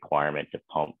pressure requirement to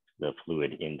pump the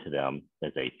fluid into them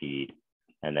as they feed.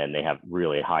 And then they have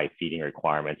really high feeding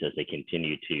requirements as they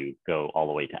continue to go all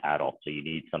the way to adult. So you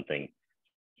need something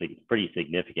pretty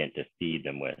significant to feed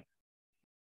them with.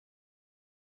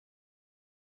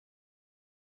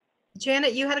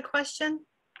 Janet, you had a question?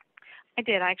 I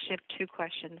did. I actually have two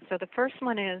questions. So the first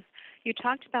one is, you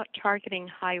talked about targeting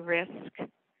high risk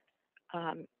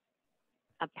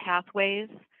pathways,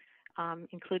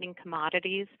 including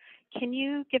commodities. Can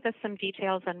you give us some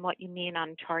details on what you mean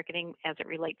on targeting as it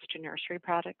relates to nursery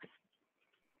products?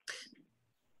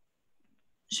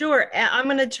 Sure. I'm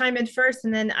going to chime in first,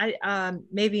 and then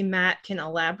maybe Matt can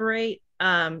elaborate.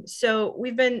 So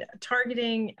we've been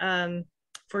targeting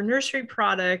for nursery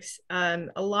products. A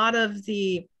lot of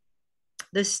the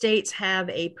states have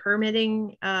a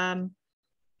permitting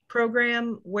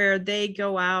program where they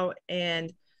go out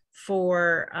and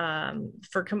for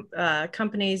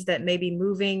companies that may be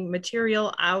moving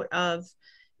material out of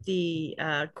the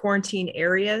quarantine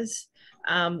areas.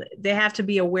 They have to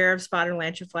be aware of spotted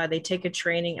lanternfly. They take a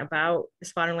training about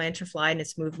spotted lanternfly and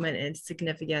its movement and its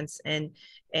significance and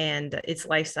its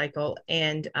life cycle.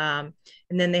 And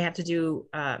then they have to do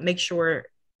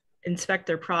inspect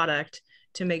their product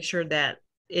to make sure that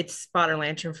it's spotted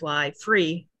lanternfly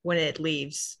free when it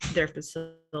leaves their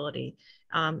facility.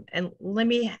 And let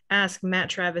me ask Matt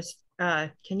Travis,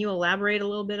 can you elaborate a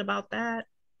little bit about that?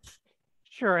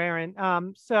 Sure,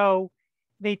 Erin. So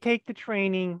they take the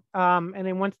training, and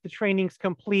then once the training's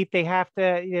complete, they have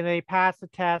to, they pass a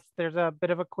test. There's a bit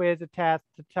of a quiz, a test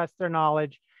to test their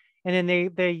knowledge. And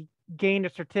then they gain a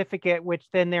certificate, which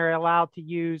then they're allowed to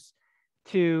use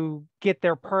to get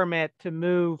their permit to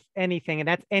move anything. And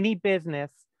that's any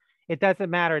business. It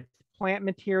doesn't matter. It's plant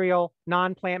material,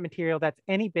 non-plant material, that's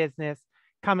any business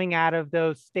coming out of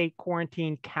those state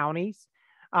quarantine counties.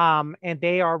 And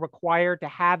they are required to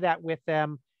have that with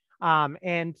them.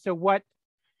 And so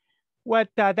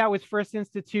that was first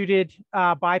instituted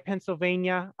by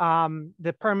Pennsylvania.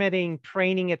 The permitting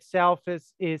training itself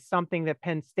is something that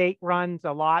Penn State runs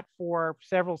a lot for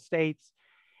several states.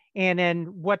 And then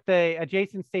what the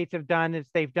adjacent states have done is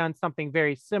they've done something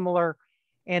very similar.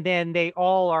 And then they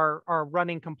all are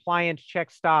running compliance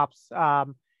check stops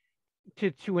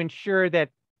to ensure that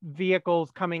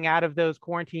vehicles coming out of those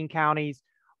quarantine counties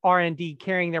are indeed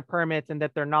carrying their permits and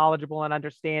that they're knowledgeable and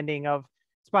understanding of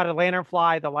spotted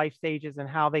lanternfly, the life stages, and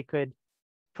how they could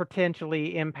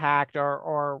potentially impact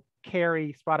or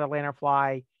carry spotted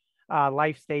lanternfly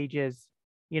life stages,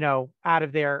 out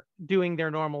of doing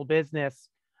their normal business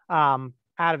out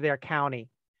of their county.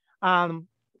 In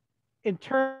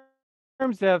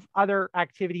terms of other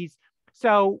activities,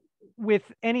 so with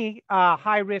any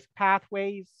high risk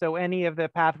pathways, so any of the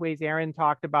pathways Erin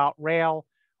talked about, rail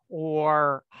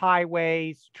or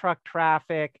highways, truck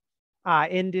traffic,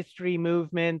 industry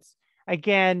movements,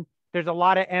 again, there's a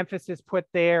lot of emphasis put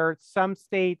there. Some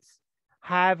states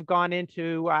have gone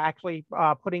into actually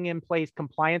putting in place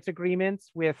compliance agreements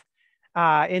with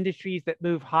industries that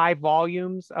move high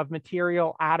volumes of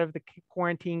material out of the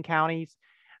quarantine counties.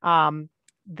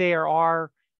 There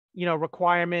are,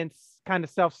 requirements, kind of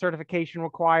self-certification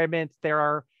requirements. There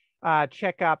are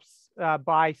checkups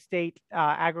by state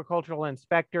agricultural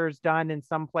inspectors done in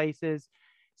some places.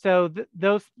 So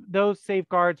those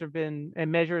safeguards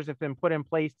and measures have been put in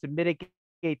place to mitigate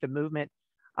the movement.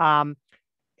 And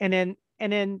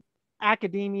then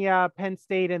academia, Penn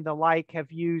State and the like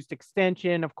have used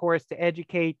extension, of course, to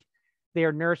educate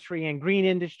their nursery and green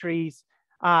industries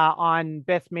on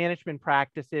best management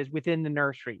practices within the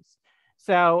nurseries.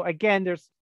 So again,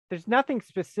 there's nothing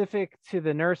specific to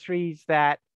the nurseries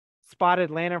that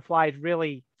spotted lanternfly is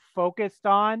really focused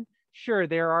on. Sure,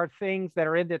 there are things that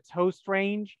are in its host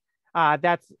range.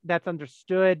 That's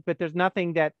understood, but there's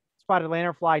nothing that spotted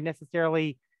lanternfly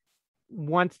necessarily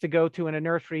wants to go to in a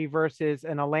nursery versus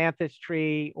an ailanthus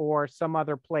tree or some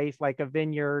other place like a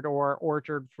vineyard or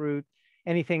orchard fruit,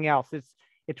 anything else.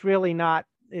 It's really not,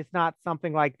 it's not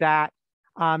something like that.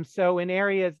 So in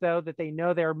areas though that they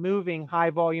know they're moving high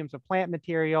volumes of plant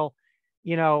material,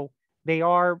 they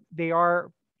are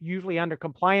usually under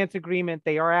compliance agreement.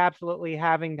 They are absolutely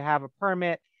having to have a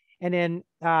permit. And then,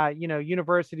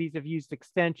 universities have used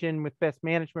extension with best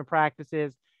management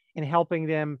practices in helping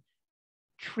them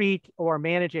treat or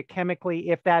manage it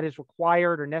chemically if that is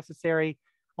required or necessary.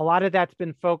 A lot of that's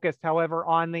been focused, however,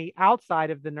 on the outside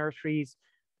of the nurseries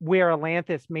where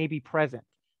ailanthus may be present.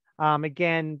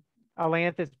 Again,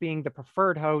 ailanthus being the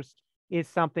preferred host is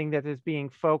something that is being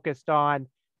focused on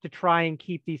to try and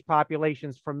keep these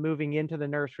populations from moving into the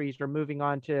nurseries or moving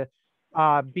on to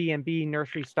B&B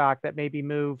nursery stock that may be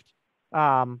moved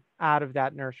out of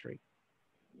that nursery.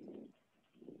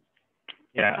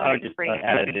 Yeah, I would just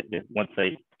add that once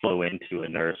they flow into a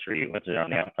nursery, once they're on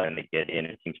the outside and they get in,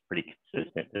 it seems pretty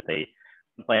consistent that the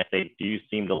plants they do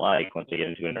seem to like once they get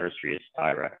into a nursery is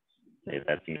styrex.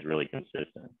 That seems really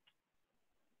consistent.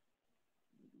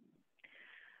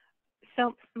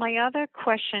 So my other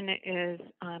question is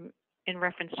in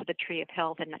reference to the tree of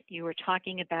health, and you were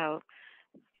talking about,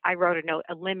 I wrote a note,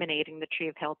 eliminating the tree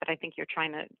of health, but I think you're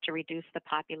trying to reduce the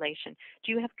population.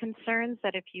 Do you have concerns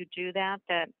that if you do that,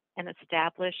 that an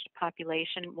established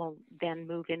population will then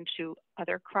move into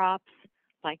other crops,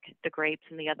 like the grapes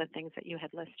and the other things that you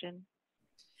had listed?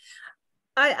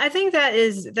 I think that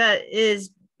is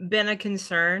been a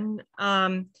concern.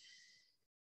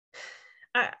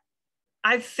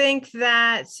 I think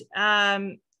that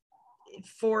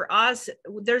for us,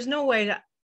 there's no way to,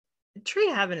 tree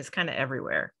of heaven is kind of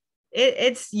everywhere.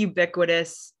 It's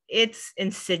ubiquitous. It's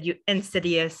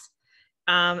insidious.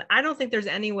 I don't think there's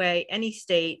any way, any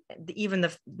state, even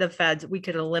the feds, we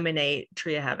could eliminate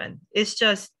tree of heaven. It's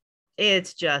just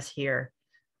here.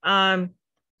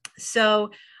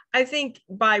 So I think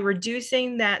by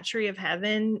reducing that tree of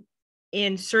heaven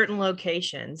in certain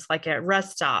locations, like at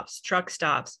rest stops, truck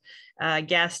stops,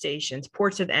 gas stations,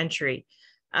 ports of entry,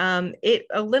 it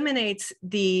eliminates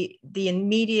the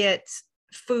immediate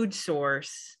food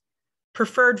source,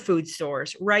 preferred food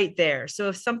source right there. So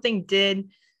if something did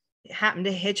happen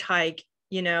to hitchhike,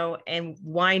 and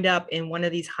wind up in one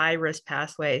of these high risk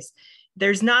pathways,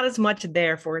 there's not as much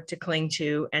there for it to cling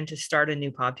to and to start a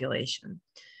new population.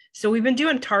 So we've been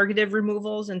doing targeted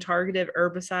removals and targeted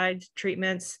herbicide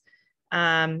treatments.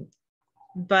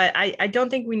 But I don't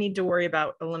think we need to worry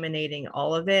about eliminating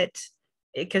all of it,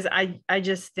 because I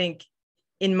just think,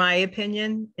 in my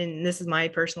opinion, and this is my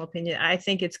personal opinion, I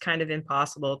think it's kind of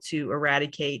impossible to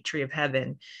eradicate tree of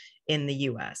heaven in the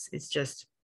US. It's just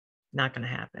not going to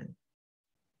happen.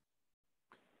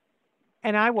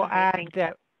 And I will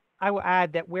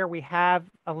add that where we have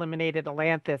eliminated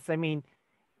Atlantis, I mean,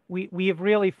 we have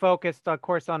really focused, of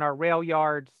course, on our rail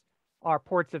yards, our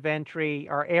ports of entry,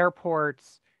 our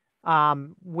airports,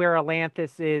 where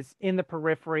Atlantis is in the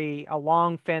periphery,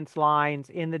 along fence lines,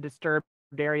 in the disturbed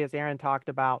areas Aaron talked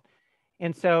about.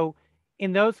 And so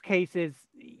in those cases,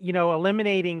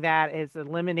 eliminating that is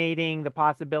eliminating the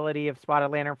possibility of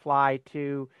spotted lanternfly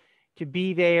to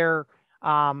be there.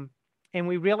 And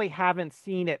we really haven't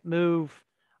seen it move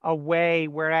away.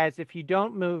 Whereas if you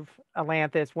don't move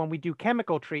Atlantis, when we do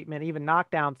chemical treatment, even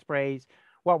knockdown sprays,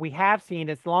 what we have seen,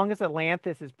 as long as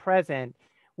Atlantis is present,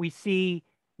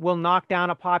 we'll knock down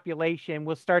a population.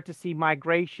 We'll start to see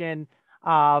migration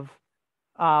of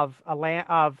spotted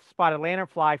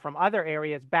lanternfly from other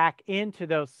areas back into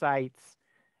those sites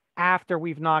after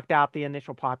we've knocked out the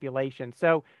initial population.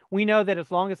 So we know that as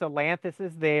long as Atlantis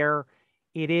is there,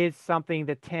 it is something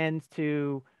that tends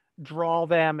to draw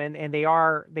them, and they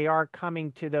are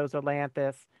coming to those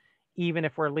Atlantis, even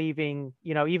if we're leaving,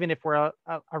 even if we're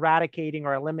eradicating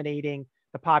or eliminating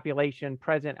the population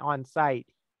present on site.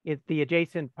 If the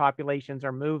adjacent populations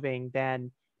are moving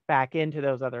then back into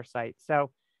those other sites.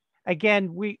 So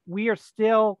again, we are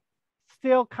still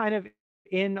kind of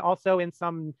also in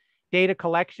some data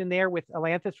collection there with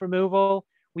Atlantis removal.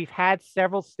 We've had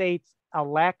several states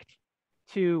elect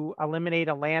to eliminate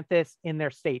Atlantis in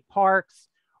their state parks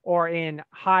or in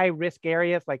high risk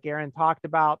areas like Aaron talked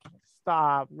about,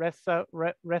 rest stops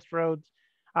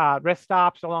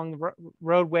along the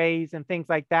roadways and things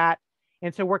like that.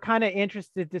 And so we're kind of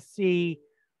interested to see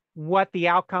what the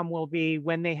outcome will be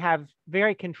when they have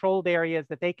very controlled areas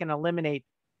that they can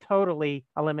totally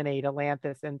eliminate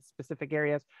Atlantis in specific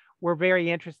areas. We're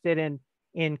very interested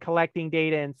in collecting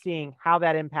data and seeing how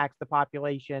that impacts the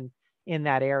population in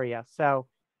that area. So,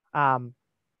 yeah.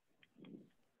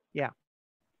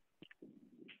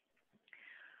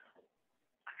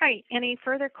 All right, any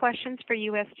further questions for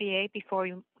USDA before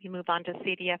we move on to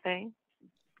CDFA?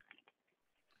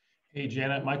 Hey,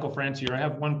 Janet, Michael France here. I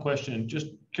have one question. Just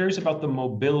curious about the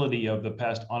mobility of the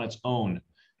pest on its own.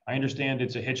 I understand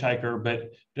it's a hitchhiker,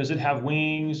 but does it have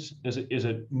wings? Is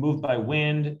it moved by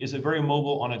wind? Is it very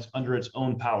mobile under its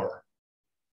own power?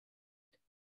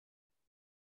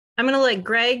 I'm going to let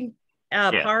Greg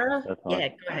Para. Yeah, go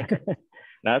ahead.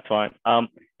 That's fine.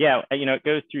 Yeah, it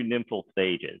goes through nymphal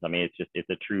stages. I mean, it's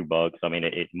a true bug. So I mean,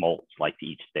 it molts like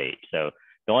each stage. So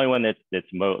the only one that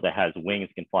has wings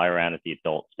can fly around at the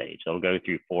adult stage. So it'll go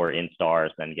through 4 instars,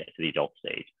 then get to the adult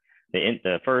stage.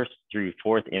 The first through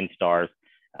 4th instars,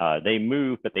 they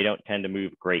move, but they don't tend to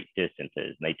move great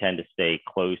distances. And they tend to stay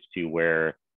close to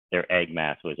where their egg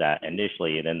mass was at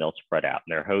initially, and then they'll spread out.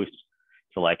 And their host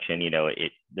selection,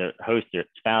 the host it's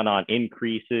found on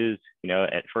increases,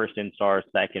 at first instar,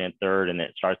 second and third, and then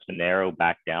it starts to narrow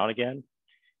back down again,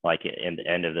 like in the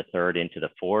end of the 3rd into the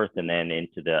 4th, and then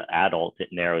into the adults, it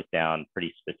narrows down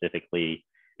pretty specifically,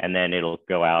 and then it'll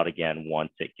go out again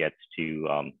once it gets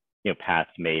to, past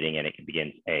mating and it can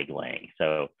begin egg laying.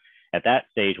 So at that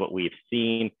stage, what we've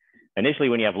seen, initially,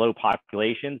 when you have low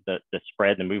populations, the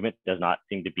spread, the movement does not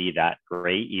seem to be that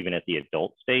great, even at the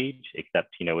adult stage, except,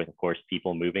 with, of course,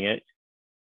 people moving it.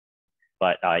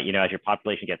 But, as your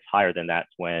population gets higher, then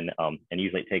that's when, and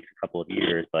usually it takes a couple of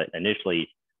years, but initially,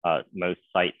 most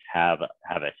sites have a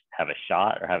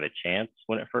shot or have a chance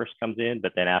when it first comes in.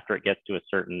 But then after it gets to a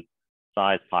certain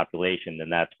size population, then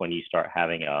that's when you start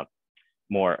having a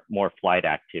more flight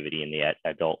activity in the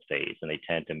adult phase, and they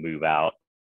tend to move out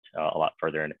a lot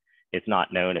further. And it's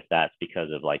not known if that's because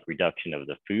of like reduction of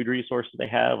the food resources they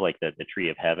have, like the tree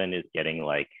of heaven is getting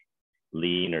like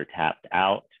lean or tapped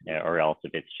out, or else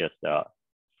if it's just the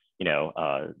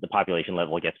population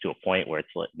level gets to a point where it's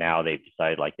now they've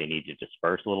decided like they need to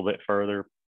disperse a little bit further.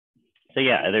 So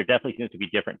yeah, there definitely seems to be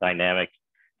different dynamics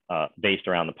based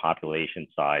around the population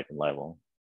size and level.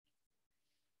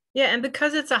 Yeah, and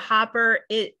because it's a hopper,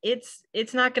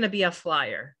 it's not going to be a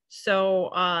flyer. So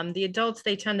the adults,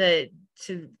 they tend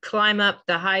to climb up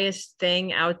the highest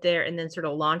thing out there and then sort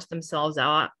of launch themselves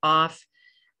off.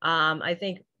 I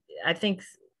think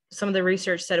some of the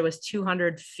research said it was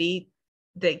 200 feet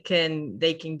they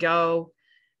can go.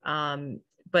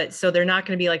 But so they're not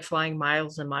going to be like flying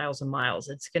miles and miles and miles.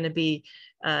 It's going to be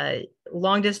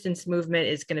long distance movement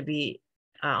is going to be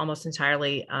almost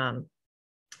entirely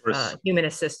human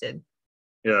assisted.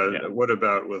 Yeah. What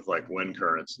about with like wind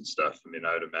currents and stuff? I mean,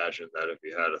 I would imagine that if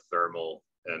you had a thermal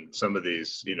and some of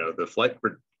these, the flight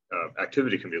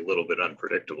activity can be a little bit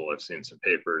unpredictable. I've seen some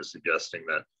papers suggesting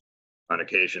that on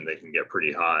occasion they can get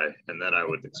pretty high. And then I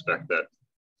would expect that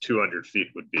 200 feet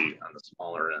would be on the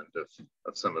smaller end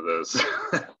of some of those.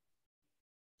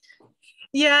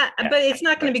 Yeah, but it's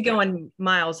not going to be going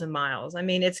miles and miles. I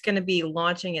mean, it's going to be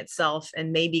launching itself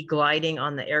and maybe gliding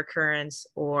on the air currents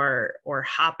or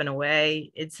hopping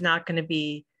away. It's not going to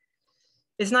be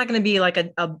like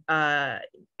a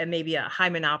maybe a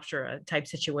Hymenoptera type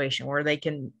situation where they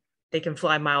can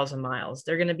fly miles and miles.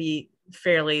 They're going to be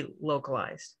fairly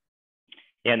localized.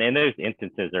 Yeah, and in those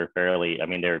instances are fairly, I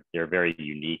mean, they're very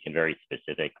unique and very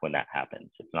specific when that happens.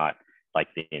 It's not like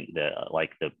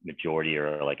the majority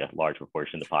or like a large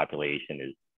proportion of the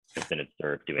population has been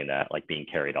observed doing that, like being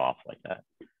carried off like that.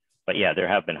 But yeah, there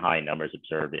have been high numbers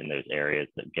observed in those areas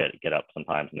that get up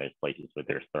sometimes in those places where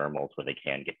there's thermals where they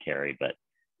can get carried. But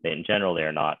in general,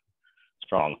 they're not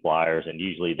strong flyers, and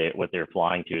usually what they're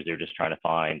flying to is they're just trying to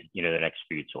find their next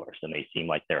food source, and they seem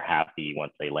like they're happy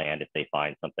once they land if they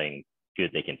find something good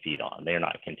they can feed on. They're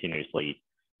not continuously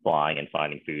flying and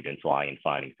finding food and flying and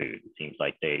finding food. It seems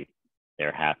like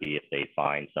they're happy if they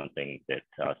find something that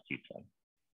suits them.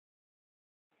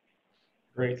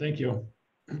 Great, thank you.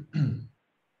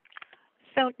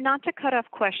 So not to cut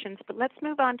off questions, but let's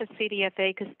move on to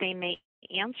CDFA because they may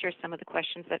answer some of the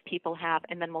questions that people have,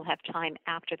 and then we'll have time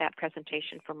after that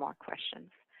presentation for more questions.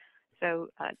 So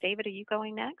David, are you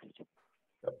going next?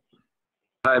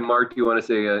 Hi, Mark, do you want to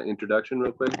say an introduction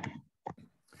real quick?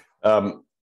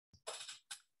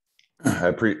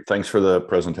 Thanks for the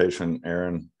presentation,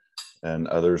 Aaron, and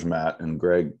others, Matt and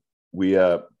Greg.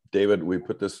 David, we've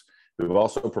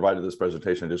also provided this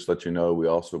presentation, just to let you know, we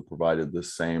also provided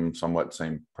this somewhat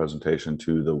same presentation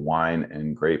to the wine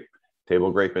and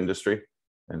table grape industry.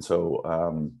 And so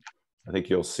I think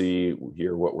you'll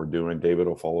hear what we're doing. David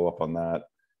will follow up on that.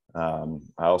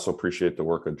 I also appreciate the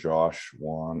work of Josh,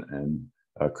 Juan,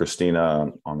 and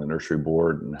Christina on the nursery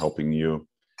board and helping you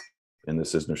in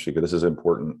this industry, because this is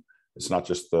important. It's not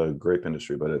just the grape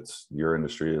industry, but your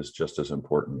industry is just as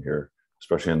important here,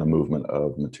 especially in the movement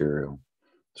of material.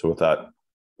 So with that,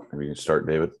 maybe you can start,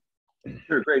 David.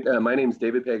 Sure, great. My name is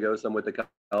David Pagos. I'm with the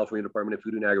California Department of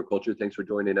Food and Agriculture. Thanks for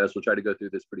joining us. We'll try to go through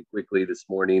this pretty quickly this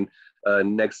morning.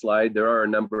 Next slide. There are a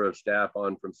number of staff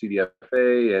on from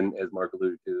CDFA, and as Mark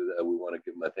alluded to, we want to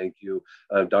give them a thank you.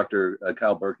 Dr.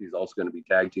 Kyle Berkey is also going to be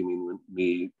tag teaming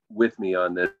with me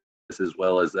on this, as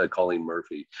well as Colleen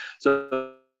Murphy.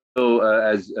 So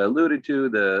as alluded to,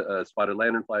 the spotted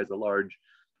lanternfly is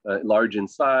large in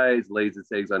size, lays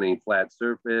its eggs on a flat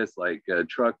surface like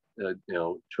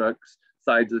trucks,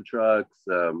 sides of trucks,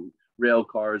 rail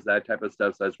cars, that type of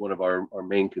stuff. So that's one of our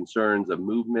main concerns of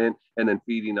movement, and then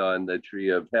feeding on the tree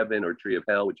of heaven or tree of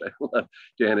hell, which I love.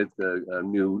 Janet's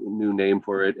new name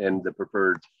for it, and the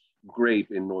preferred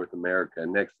grape in North America.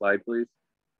 Next slide, please.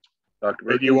 Dr.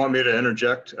 Berkey. Do you want me to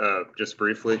interject just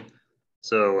briefly?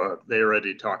 So they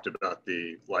already talked about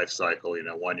the life cycle,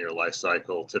 1 year life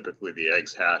cycle. Typically the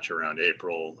eggs hatch around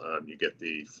April. You get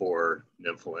the 4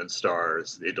 nymphal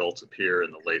instars. The adults appear in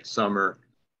the late summer,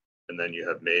 and then you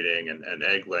have mating and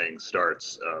egg laying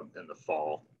starts in the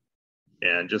fall.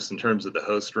 And just in terms of the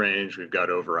host range, we've got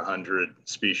over 100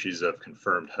 species of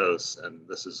confirmed hosts, and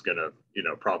this is going to,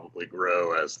 probably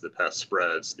grow as the pest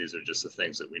spreads. These are just the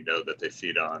things that we know that they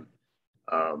feed on,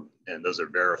 and those are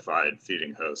verified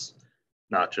feeding hosts,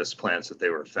 not just plants that they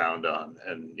were found on.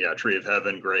 And yeah, Tree of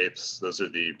Heaven grapes, those are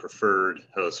the preferred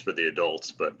hosts for the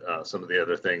adults, but some of the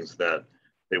other things that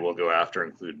they will go after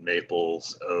include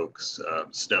maples, oaks,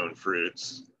 stone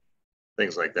fruits,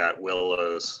 things like that,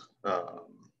 willows.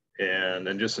 And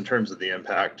then just in terms of the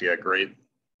impact, yeah, grape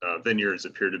vineyards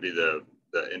appear to be the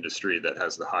industry that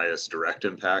has the highest direct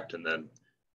impact. And then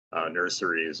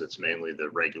nurseries, it's mainly the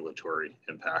regulatory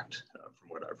impact from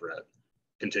what I've read.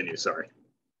 Continue, sorry.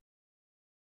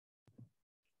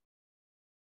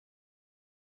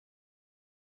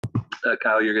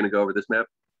 Kyle, you're going to go over this map?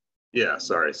 Yeah,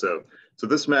 sorry. So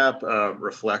this map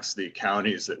reflects the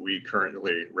counties that we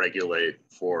currently regulate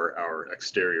for our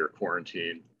exterior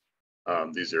quarantine.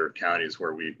 These are counties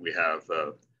where we have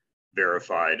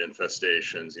verified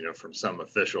infestations, from some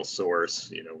official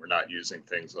source. We're not using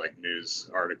things like news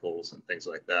articles and things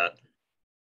like that.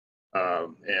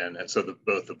 And so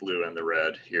both the blue and the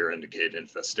red here indicate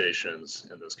infestations,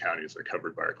 and those counties are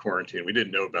covered by our quarantine. We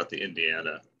didn't know about the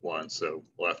Indiana one, so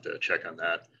we'll have to check on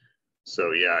that.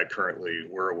 So yeah, currently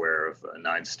we're aware of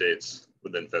 9 states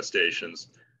with infestations.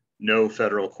 No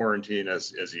federal quarantine,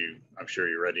 as I'm sure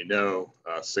you already know.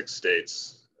 6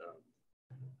 states,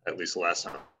 at least the last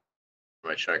time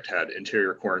I checked, had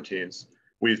interior quarantines.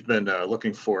 We've been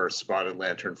looking for spotted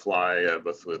lanternfly,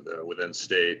 both within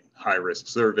state high-risk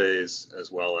surveys,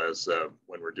 as well as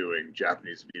when we're doing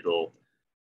Japanese beetle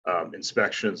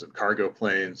inspections of cargo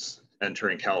planes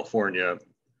entering California.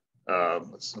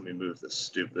 Let me move this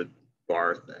stupid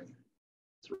bar thing.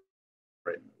 It's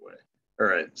right in the way. All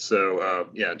right, so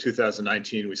yeah, in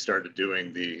 2019, we started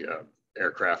doing the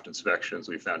aircraft inspections.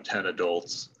 We found 10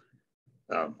 adults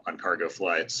on cargo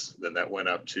flights. Then that went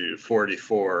up to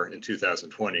 44 in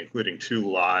 2020, including 2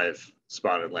 live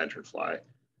spotted lanternfly.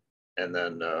 And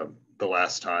then the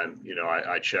last time,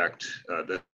 I checked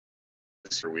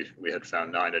this year, we had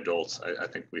found 9 adults. I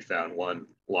think we found 1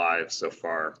 live so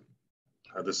far.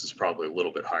 This is probably a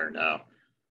little bit higher now.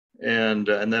 And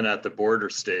then at the border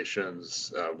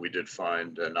stations, we did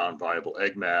find a non-viable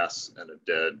egg mass and a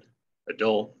dead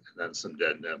adult, and then some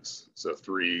dead nymphs. So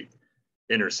 3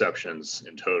 interceptions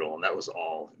in total, and that was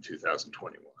all in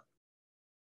 2021.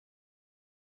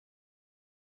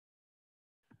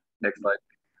 Next slide.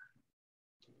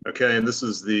 Okay, and this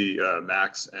is the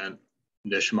max and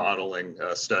niche modeling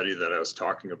study that I was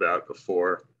talking about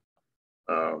before.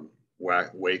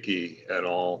 Wakey et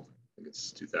al. I think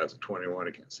it's 2021.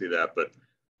 I can't see that, but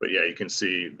yeah, you can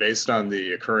see based on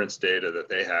the occurrence data that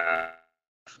they have.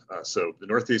 So the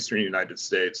northeastern United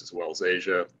States, as well as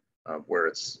Asia, where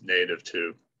it's native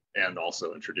to and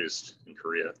also introduced in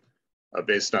Korea.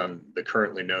 Based on the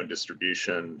currently known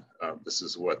distribution, this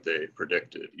is what they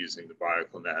predicted using the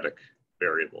bioclimatic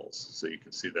variables. So you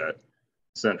can see that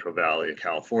Central Valley of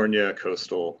California,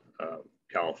 coastal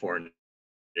California,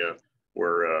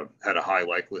 had a high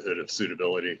likelihood of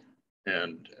suitability.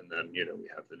 And then, we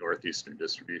have the northeastern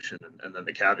distribution. And then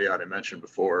the caveat I mentioned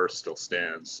before still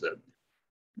stands, that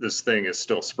this thing is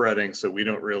still spreading, so we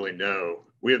don't really know.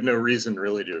 We have no reason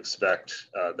really to expect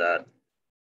that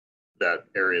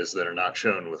areas that are not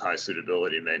shown with high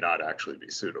suitability may not actually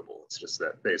be suitable. It's just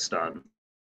that based on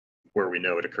where we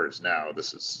know it occurs now,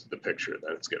 this is the picture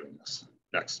that it's giving us.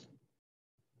 Next.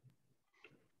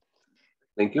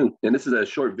 Thank you. And this is a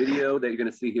short video that you're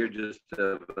going to see here just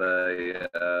of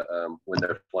when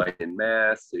they're flying in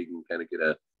mass, so you can kind of get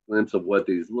a glimpse of what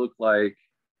these look like.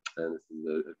 And this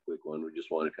is a quick one. We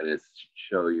just want to kind of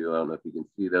show you. I don't know if you can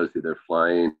see those. See, they're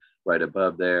flying right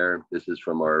above there. This is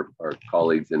from our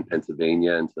colleagues in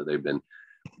Pennsylvania, and so they've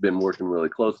been working really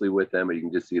closely with them. And you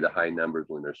can just see the high numbers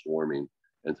when they're swarming.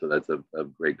 And so that's a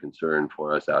great concern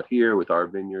for us out here with our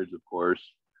vineyards, of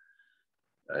course.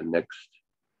 Next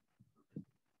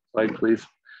slide, please.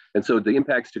 And so the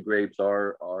impacts to grapes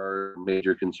are our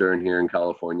major concern here in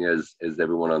California, as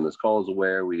everyone on this call is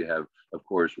aware. We have, of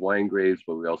course, wine grapes,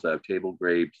 but we also have table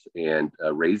grapes and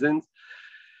raisins.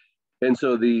 And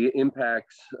so the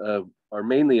impacts are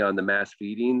mainly on the mass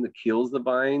feeding that kills the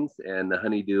vines, and the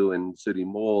honeydew and sooty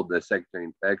mold, the secondary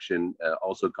infection,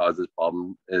 also causes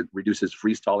problems. It reduces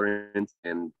freeze tolerance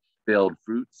and failed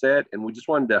fruit set. And we just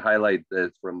wanted to highlight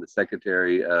this from the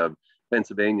Secretary of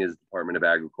Pennsylvania's Department of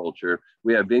Agriculture.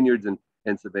 We have vineyards in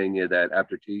Pennsylvania that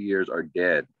after 2 years are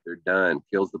dead. They're done,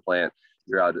 kills the plant,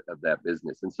 you're out of that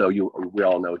business. And so we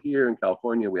all know here in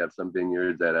California, we have some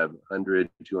vineyards that have 100,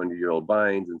 200-year-old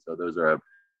vines. And so those are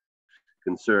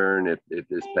concern if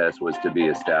this pest was to be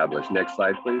established. Next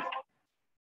slide, please.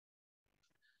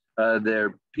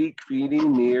 They're peak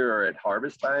feeding near or at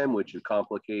harvest time, which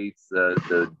complicates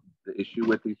the issue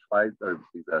with these flies, or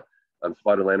these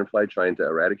spotted lanternfly, trying to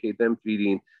eradicate them.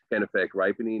 Feeding can affect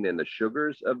ripening and the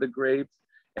sugars of the grapes,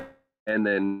 and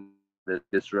then that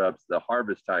disrupts the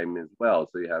harvest time as well.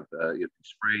 So you have if you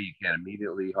spray, you can't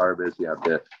immediately harvest. You have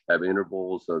to have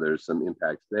intervals, so there's some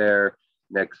impacts there.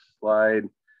 Next slide.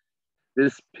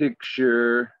 This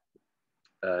picture.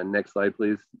 Next slide,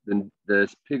 please. Then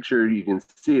this picture, you can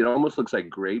see it almost looks like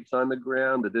grapes on the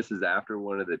ground, but this is after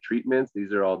one of the treatments.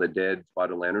 These are all the dead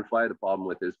spotted lanternfly. The problem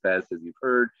with this pest, as you've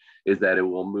heard, is that it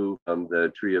will move from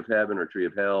the tree of heaven or tree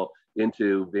of hell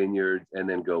into vineyards and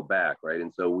then go back, right?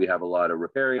 And so we have a lot of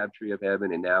riparian tree of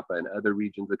heaven in Napa and other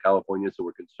regions of California. So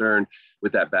we're concerned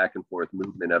with that back and forth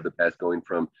movement of the pest going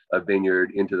from a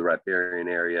vineyard into the riparian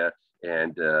area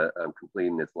and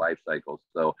completing its life cycle.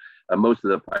 So most of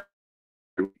the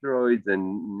steroids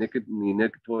and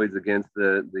neonicotinoids against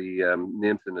the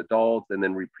nymphs and adults, and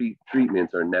then repeat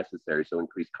treatments are necessary. So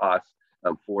increased costs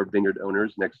for vineyard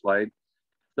owners. Next slide.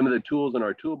 Some of the tools in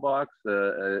our toolbox,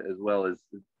 as well as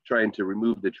trying to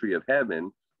remove the tree of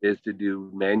heaven, is to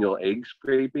do manual egg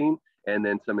scraping, and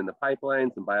then some in the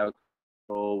pipeline, some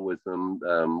biocontrol with some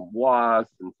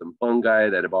wasps and some fungi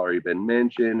that have already been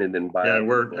mentioned, and then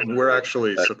we're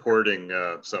actually supporting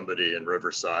somebody in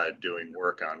Riverside doing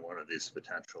work on one of these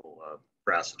potential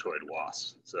parasitoid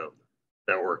wasps. So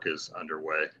that work is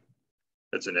underway.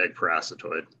 It's an egg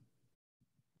parasitoid.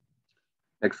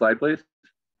 Next slide, please.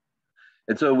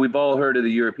 And so we've all heard of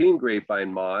the European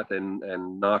grapevine moth, and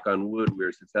knock on wood, we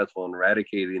were successful in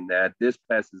eradicating that. This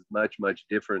pest is much, much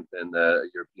different than the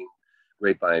European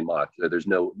grapevine moth. So there's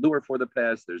no lure for the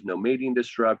pest, there's no mating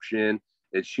disruption,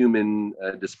 its human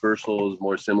dispersal is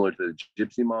more similar to the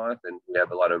gypsy moth, and we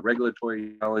have a lot of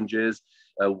regulatory challenges.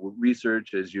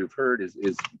 Research, as you've heard,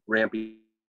 is ramping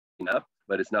up,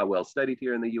 but it's not well studied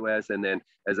here in the US. And then,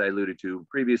 as I alluded to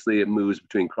previously, it moves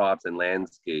between crops and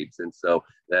landscapes. And so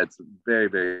that's very,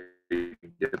 very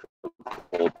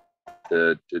difficult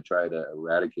to try to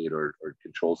eradicate or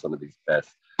control some of these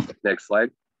pests. Next slide.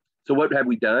 So what have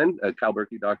we done? Kyle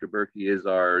Berkey, Dr. Berkey is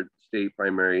our state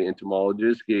primary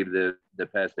entomologist, gave the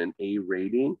pest an A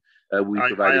rating. We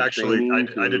provided training.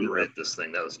 I didn't rate this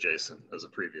thing. That was Jason as a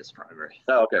previous primary.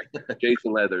 Oh, okay.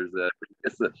 Jason Leathers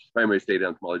is the primary state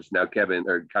entomologist. Now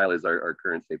Kyle is our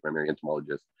current state primary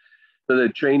entomologist. So the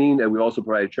training, we also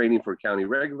provided training for county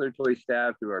regulatory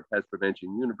staff through our Pest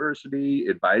Prevention University,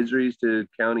 advisories to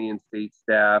county and state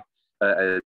staff.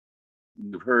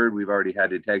 You've heard, we've already had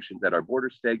detections at our border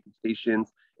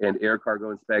stations and air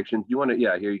cargo inspections. You want to,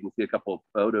 here you can see a couple of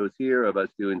photos here of us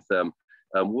doing some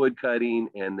wood cutting,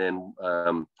 and then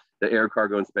the air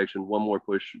cargo inspection. One more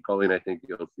push, Colleen, I think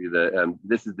you'll see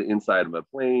this is the inside of a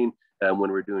plane. When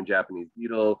we're doing Japanese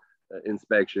beetle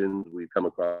inspections, we come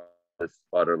across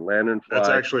spotted lanternfly. That's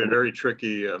actually a very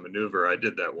tricky maneuver. I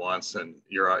did that once, and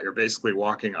you're basically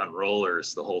walking on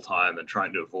rollers the whole time and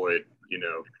trying to avoid,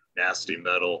 nasty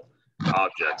metal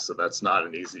objects. So that's not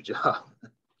an easy job.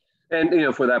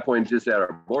 And for that point, just at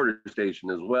our border station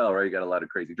as well, right? You got a lot of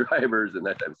crazy drivers and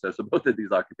that type of stuff. So both of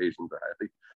these occupations are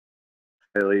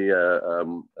highly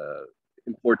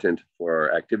important for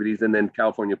our activities. And then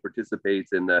California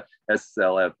participates in the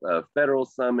SLF Federal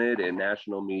Summit and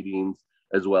national meetings,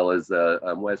 as well as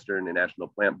Western and national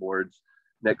plant boards.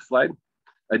 Next slide.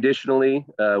 Additionally,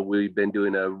 we've been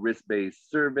doing a risk-based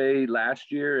survey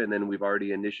last year, and then we've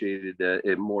already initiated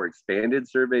a more expanded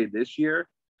survey this year,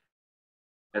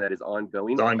 and that is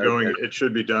ongoing. It's ongoing. It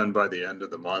should be done by the end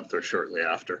of the month or shortly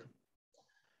after.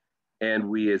 And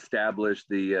we established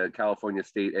the California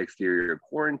State Exterior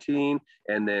Quarantine,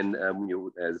 and then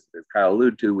as Kyle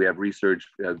alluded to, we have research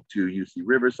to UC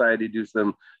Riverside to do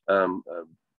some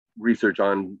research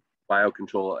on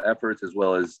biocontrol efforts, as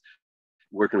well as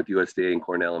working with USDA and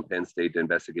Cornell and Penn State to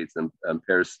investigate some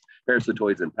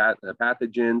parasitoids and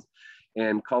pathogens.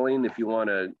 And Colleen, if you want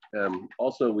to,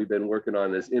 also we've been working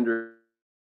on this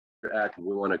Act.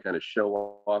 We want to kind of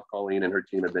show off. Colleen and her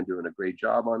team have been doing a great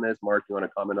job on this. Mark, you want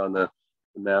to comment on the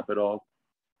map at all?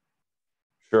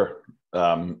 Sure.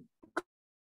 Colleen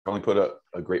put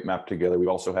a great map together. We've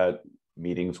also had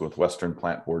meetings with Western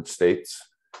Plant Board states,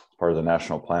 part of the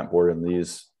National Plant Board, and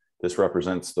this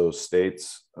represents those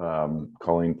states.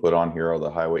 Colleen put on here are the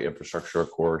highway infrastructure,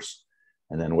 of course,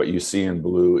 and then what you see in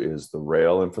blue is the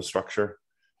rail infrastructure.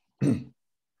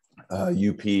 The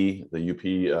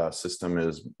UP system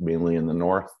is mainly in the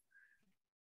north.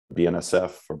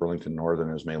 BNSF for Burlington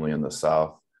Northern is mainly in the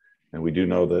south. And we do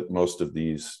know that most of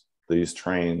these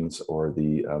trains or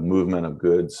the movement of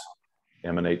goods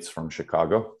emanates from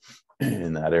Chicago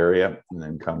in that area, and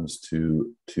then comes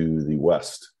to the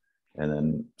west. And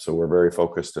then, so we're very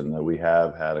focused in that we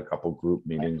have had a couple group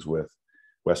meetings with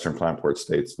Western plant port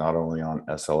states, not only on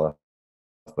SLF,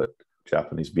 but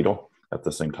Japanese beetle at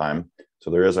the same time.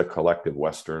 So there is a collective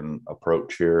Western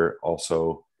approach here.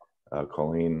 Also,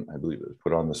 Colleen, I believe,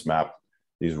 put on this map.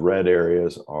 These red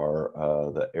areas are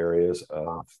the areas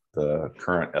of the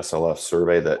current SLF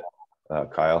survey that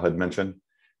Kyle had mentioned.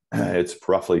 It's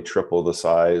roughly triple the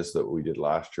size that we did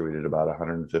last year. We did about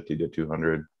 150 to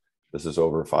 200. This is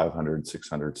over 500,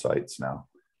 600 sites now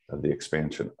of the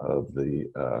expansion of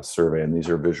the survey. And these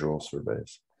are visual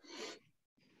surveys.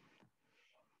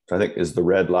 So I think is the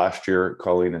red last year,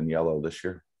 Colleen, and yellow this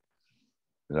year.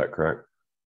 Is that correct?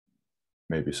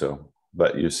 Maybe so.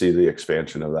 But you see the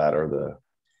expansion of that, or the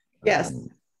yes.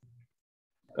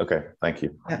 Okay, thank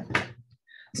you. Yeah.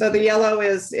 So the yellow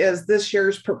is this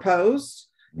year's proposed,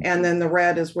 and then the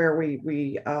red is where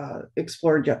we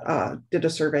explored, did a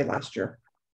survey last year.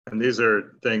 And these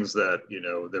are things that, you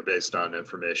know, they're based on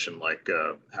information like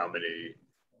how many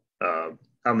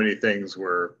things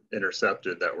were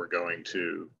intercepted that were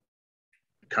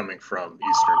coming from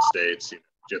eastern states, you know,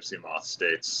 gypsy moth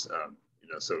states, you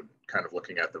know, so kind of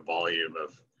looking at the volume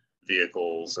of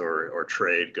vehicles or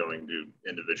trade going to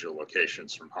individual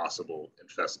locations from possible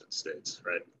infested states,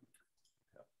 right?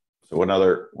 So one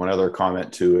other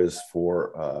comment too is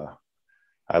for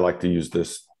I like to use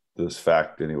this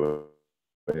fact anyway,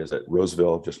 is that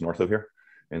Roseville, just north of here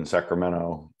in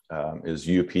Sacramento, is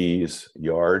UP's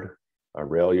yard, a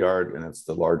rail yard, and it's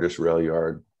the largest rail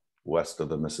yard west of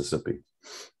the Mississippi.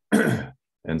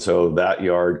 And so that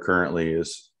yard currently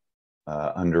is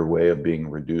underway of being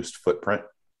reduced footprint,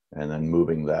 and then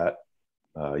moving that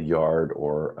yard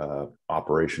or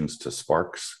operations to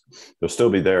Sparks. They'll still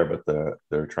be there, but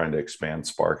they're trying to expand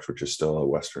Sparks, which is still a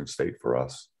Western state for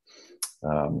us.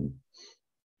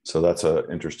 So that's an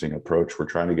interesting approach. We're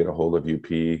trying to get a hold of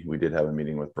UP. We did have a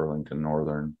meeting with Burlington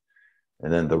Northern.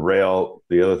 And then the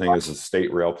other thing is the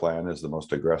state rail plan is the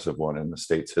most aggressive one in the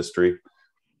state's history,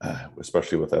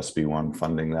 especially with SB1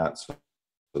 funding that. So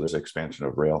there's expansion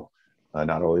of rail,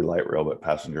 not only light rail, but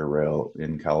passenger rail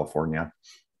in California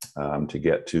to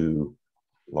get to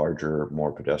larger,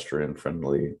 more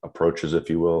pedestrian-friendly approaches, if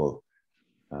you will.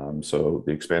 So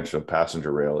the expansion of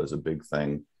passenger rail is a big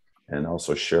thing, and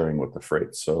also sharing with the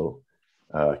freight. So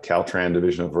Caltran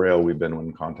Division of Rail, we've been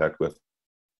in contact with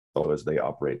as they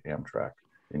operate Amtrak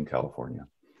in California.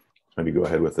 So maybe go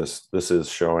ahead with this. This is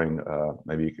showing,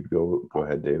 maybe you could go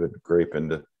ahead, David,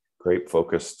 grape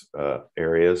focused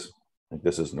areas. I think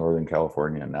this is Northern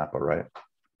California and Napa, right?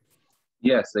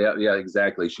 Yes, yeah,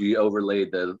 exactly. She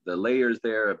overlaid the layers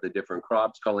there of the different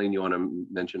crops. Colleen, you want to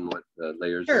mention what the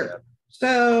layers Sure. are?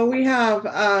 So we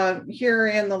have here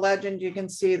in the legend, you can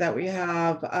see that we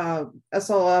have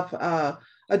SLF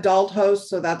adult hosts.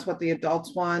 So that's what the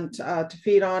adults want to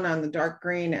feed on the dark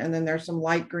green. And then there's some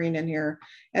light green in here.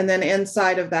 And then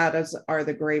inside of that are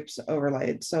the grapes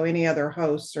overlaid. So any other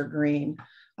hosts are green.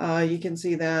 You can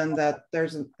see then that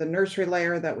there's the nursery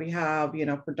layer that we have, you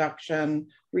know, production,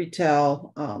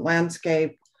 retail,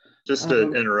 landscape. Just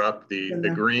to interrupt,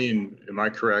 the green, am I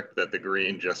correct that the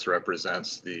green just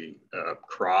represents the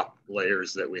crop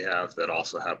layers that we have that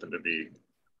also happen to be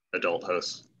adult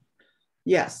hosts?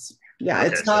 Yes. Yeah, okay,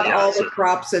 it's not all the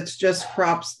crops, it's just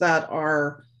crops that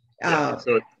are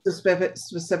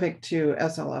specific to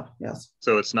SLF, yes.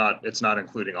 So it's not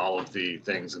including all of the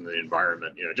things in the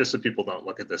environment, you know, just so people don't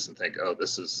look at this and think, oh,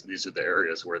 these are the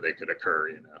areas where they could occur,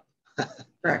 you know.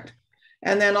 Correct.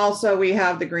 And then also we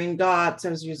have the green dots.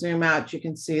 As you zoom out, you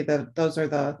can see that those are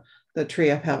the tree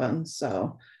of heaven.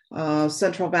 So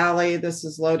Central Valley, this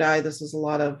is Lodi. This is a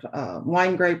lot of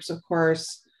wine grapes, of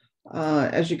course.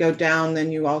 As you go down,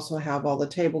 then you also have all the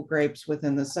table grapes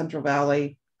within the Central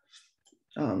Valley.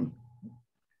 And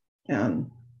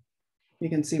you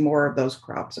can see more of those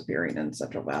crops appearing in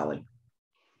Central Valley.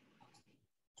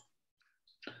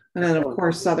 And then of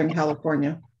course, Southern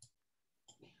California.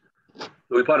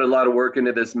 We put a lot of work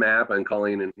into this map, and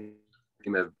Colleen and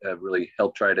team have really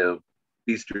helped try to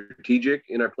be strategic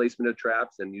in our placement of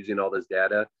traps, and using all this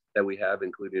data that we have,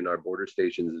 including our border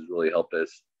stations, has really helped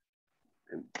us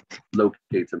and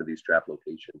locate some of these trap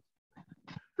locations.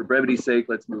 For brevity's sake,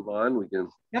 let's move on. We can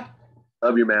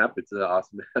love your map. It's an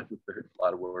awesome map. There's a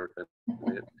lot of work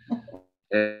on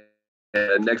it.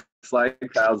 And next slide,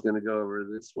 Kyle's going to go over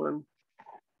this one.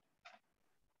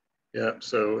 Yeah,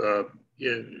 so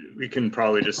we can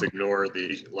probably just ignore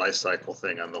the life cycle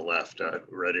thing on the left.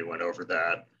 Already went over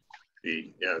that.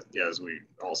 As we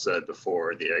all said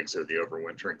before, the eggs are the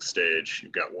overwintering stage.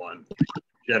 You've got one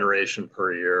generation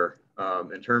per year.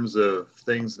 In terms of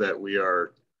things that we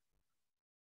are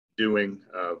doing,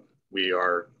 we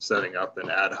are setting up an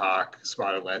ad hoc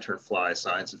spotted lanternfly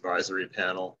science advisory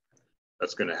panel.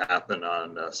 That's going to happen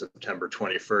on September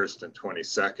 21st and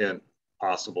 22nd,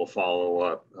 possible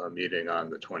follow-up meeting on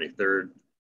the 23rd.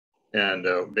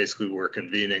 And basically we're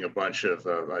convening a bunch of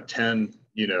 10,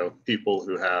 people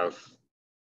who have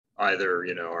either,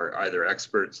 are either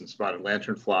experts in spotted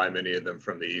lanternfly, many of them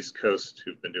from the East Coast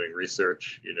who've been doing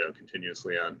research,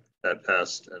 continuously on that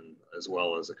pest, and as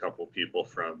well as a couple people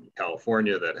from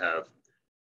California that have,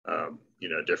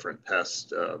 different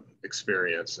pest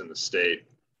experience in the state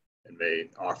and may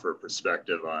offer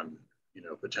perspective on,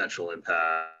 potential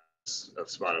impacts of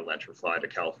spotted lanternfly to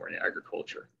California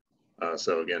agriculture.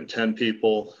 So again, 10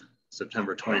 people,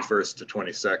 September 21st to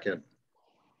 22nd.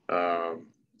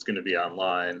 It's going to be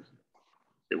online.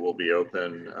 It will be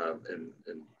open in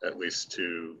at least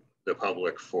to the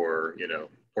public for,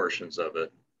 portions of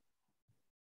it.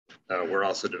 We're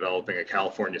also developing a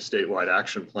California statewide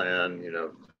action plan,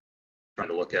 trying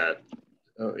to look at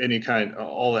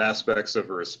all aspects of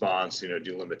a response,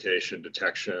 delimitation,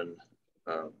 detection,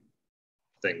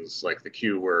 things like the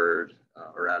Q word,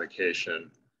 eradication,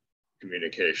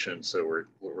 communication. So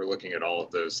we're looking at all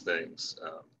of those things,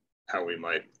 how we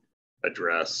might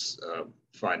address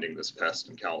finding this pest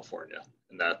in California.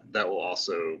 And that will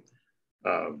also,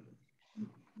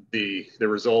 the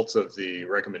results of the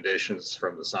recommendations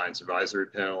from the science advisory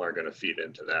panel are going to feed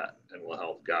into that and will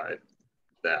help guide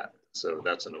that. So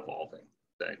that's an evolving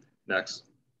thing. Next.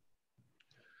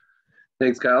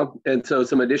 Thanks, Kyle. And so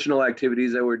some additional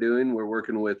activities that we're doing, we're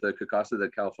working with CACASA, the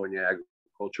California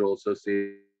Agricultural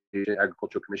Association,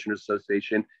 Agricultural Commissioners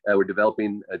Association. We're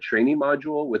developing a training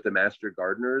module with the master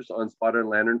gardeners on spotted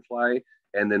lanternfly.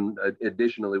 And then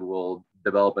additionally, we'll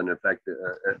develop an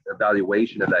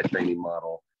evaluation of that training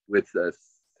model with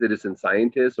citizen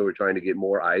scientists. So we're trying to get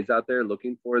more eyes out there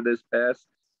looking for this pest,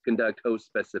 conduct host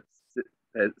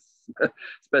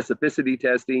specificity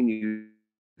testing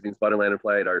using spotted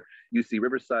lanternfly at our UC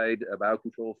Riverside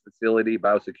biocontrol facility,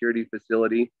 biosecurity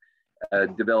facility,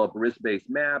 develop risk-based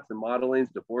maps and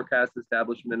modelings to forecast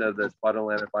establishment of the spotted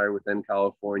lanternfly within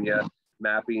California,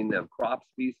 mapping of crop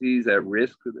species at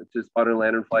risk to spotted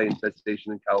lanternfly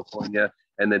infestation in California,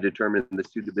 and then determine the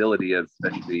suitability of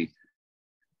specialty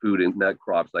food and nut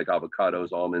crops like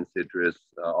avocados, almonds, citrus,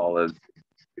 olives,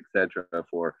 etc.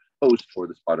 for host for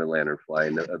the spotted lanternfly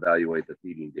and evaluate the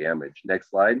feeding damage.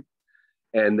 Next slide.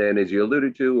 And then, as you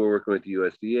alluded to, we're working with the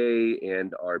USDA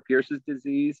and our Pierce's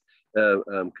disease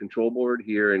control board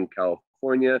here in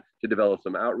California to develop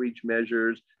some outreach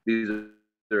measures. These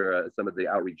are some of the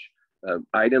outreach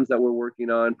items that we're working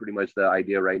on. Pretty much the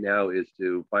idea right now is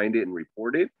to find it and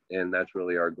report it. And that's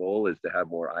really our goal, is to have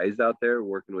more eyes out there,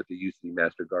 working with the UC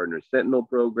Master Gardener Sentinel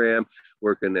program,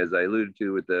 working, as I alluded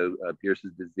to, with the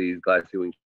Pierce's disease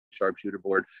glassy-winged sharpshooter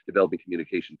board, developing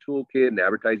communication toolkit and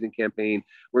advertising campaign,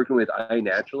 working with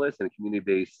iNaturalist and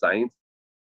community-based science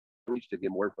to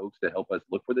get more folks to help us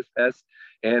look for this pest,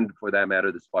 and for that matter,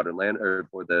 the spotted lantern, or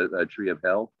for the tree of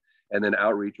health. And then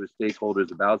outreach with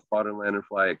stakeholders about spotted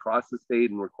lanternfly across the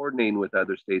state, and we're coordinating with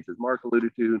other states, as Mark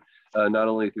alluded to, not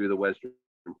only through the Western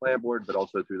Plant Board, but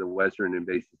also through the Western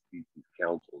Invasive Species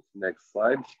Councils. Next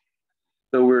slide.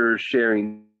 So we're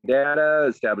sharing data,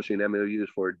 establishing MOUs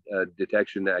for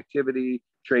detection activity,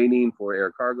 training for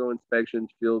air cargo inspections,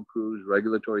 field crews,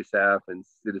 regulatory staff, and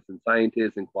citizen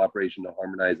scientists in cooperation to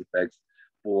harmonize effects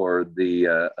for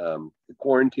the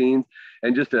quarantines.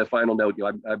 And just a final note,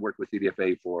 I've worked with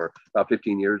CDFA for about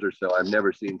 15 years or so. I've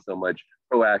never seen so much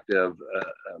proactive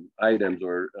items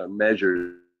or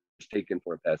measures taken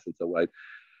for a pest. And so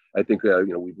I think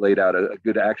we've laid out a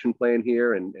good action plan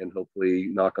here, and hopefully,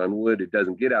 knock on wood, it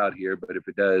doesn't get out here. But if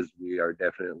it does, we are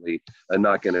definitely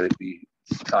not going to be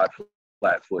caught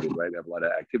flat-footed, right? We have a lot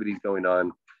of activities going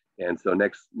on. And so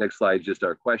next slide is just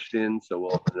our questions. So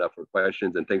we'll open it up for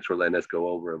questions. And thanks for letting us go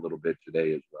over a little bit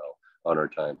today as well on our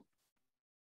time.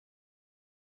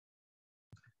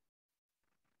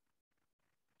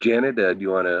 Janet, do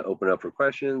you want to open up for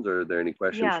questions, or are there any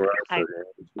questions for us?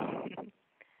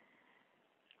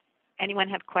 Anyone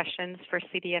have questions for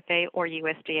CDFA or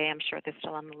USDA? I'm sure they're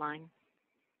still on the line.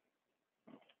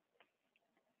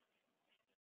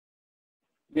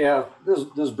 Yeah, this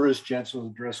is Bruce Jensen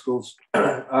with Driscoll's.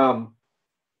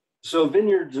 So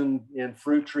vineyards and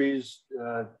fruit trees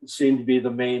seem to be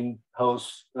the main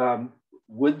hosts.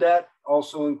 Would that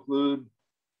also include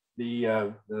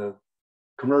the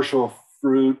commercial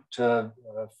fruit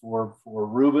for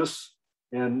rubus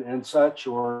and such,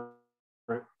 or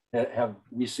have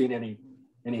we seen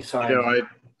any signs?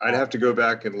 I'd have to go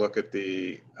back and look at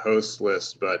the host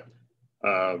list, but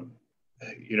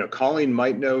You know, Colleen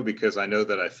might know because I know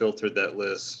that I filtered that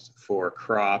list for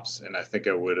crops, and I think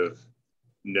I would have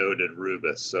noted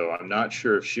rubus. So I'm not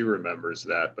sure if she remembers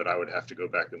that, but I would have to go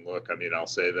back and look. I mean, I'll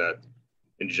say that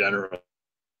in general,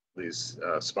 these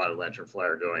spotted lanternfly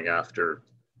are going after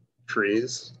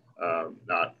trees,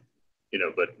 not, you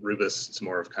know, but rubus is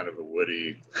more of kind of a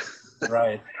woody.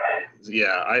 Right. Yeah,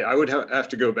 I would have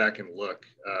to go back and look,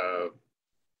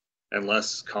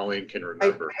 unless Colleen can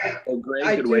remember.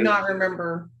 I do not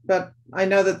remember, but I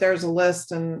know that there's a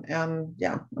list, and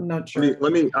yeah, I'm not sure.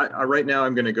 Right now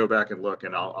I'm going to go back and look,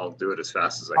 and I'll do it as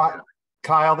fast as I can.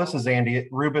 Kyle, this is Andy.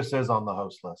 Rubus is on the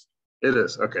host list. It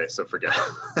is. Okay, so forget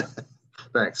it.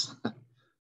 Thanks.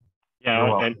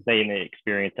 Yeah, and saying the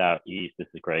experience out east, this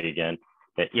is Greg again,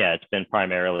 that yeah, it's been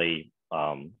primarily,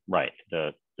 right,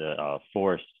 the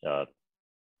forest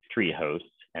tree hosts,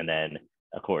 and then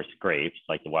of course grapes,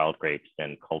 like the wild grapes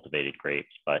and cultivated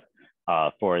grapes. But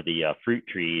for the fruit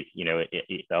trees, you know,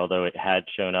 although it had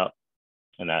shown up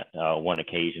on that one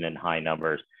occasion in high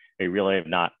numbers, they really have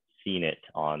not seen it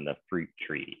on the fruit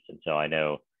trees. And so I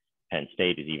know Penn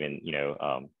State is even, you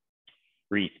know,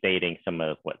 restating some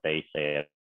of what they say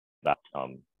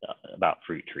about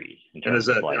fruit trees. And is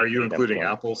that, are you including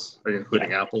apples? Are you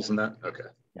including apples in that? Okay.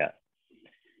 Yeah.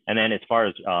 And then as far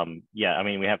as, yeah, I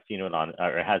mean, we have seen it on,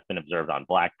 or it has been observed on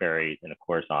blackberries, and of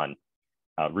course on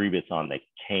rubus on the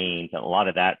canes. And a lot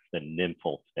of that's the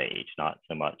nymphal stage, not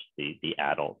so much the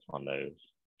adults on those.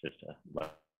 Just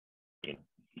you know.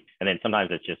 And then sometimes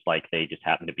it's just like they just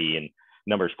happen to be in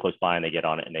numbers close by, and they get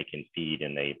on it and they can feed,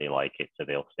 and they like it, so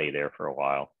they'll stay there for a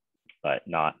while, but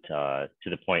not to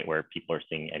the point where people are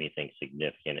seeing anything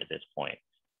significant at this point.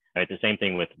 And it's the same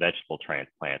thing with vegetable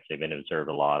transplants. They've been observed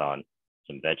a lot on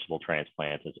some vegetable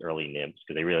transplants as early nymphs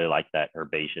because they really like that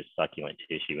herbaceous succulent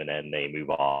tissue, and then they move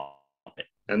off it.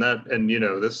 And you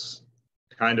know, this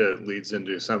kind of leads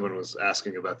into, someone was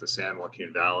asking about the San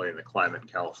Joaquin Valley and the climate in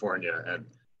California, and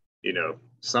you know,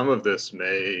 some of this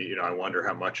may, you know, I wonder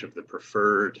how much of the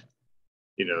preferred,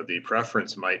 you know, the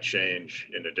preference might change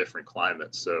in a different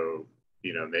climate. So,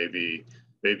 you know, maybe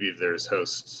if there's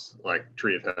hosts like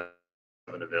Tree of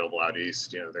Heaven available out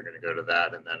east, you know, they're going to go to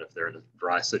that. And then if they're in a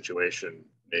dry situation,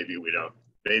 maybe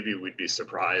we'd be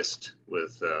surprised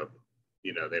with,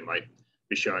 you know, they might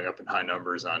be showing up in high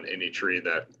numbers on any tree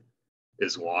that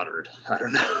is watered. I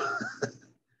don't know.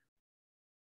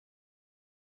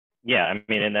 Yeah, I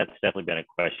mean, and that's definitely been a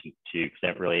question too, because I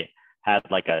haven't really had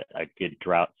like a good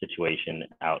drought situation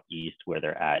out east where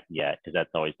they're at yet, because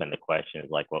that's always been the question, is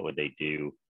like, what would they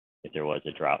do if there was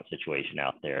a drought situation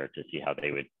out there, to see how they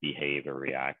would behave or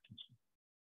react.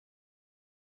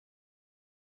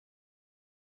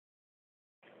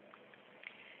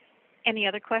 Any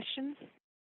other questions?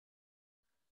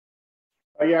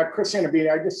 Yeah, Chris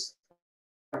Anabini, I just,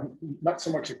 not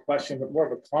so much a question, but more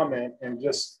of a comment, and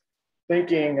just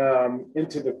thinking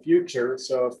into the future.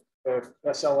 So if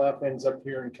SLF ends up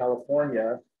here in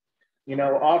California, you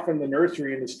know, often the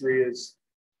nursery industry is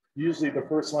usually the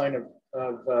first line of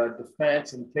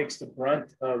defense and takes the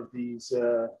brunt of these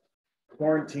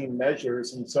quarantine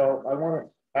measures. And so I want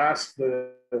to ask the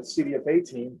CDFA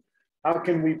team, how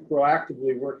can we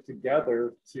proactively work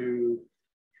together to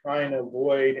try and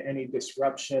avoid any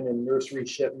disruption in nursery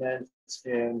shipments,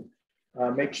 and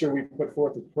make sure we put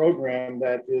forth a program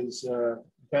that is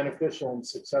beneficial and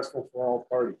successful for all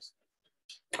parties?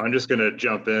 I'm just going to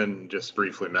jump in and just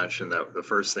briefly mention that the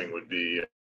first thing would be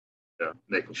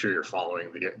making sure you're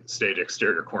following the state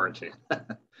exterior quarantine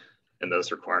and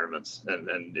those requirements.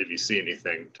 And if you see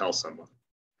anything, tell someone.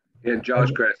 And Josh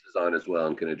Grass is on as well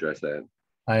and can address that.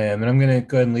 I am, and I'm going to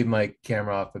go ahead and leave my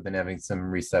camera off. I've been having some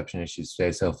reception issues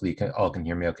today, so hopefully you all can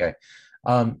hear me okay.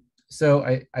 So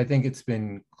I think it's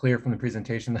been clear from the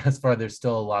presentation thus far, there's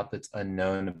still a lot that's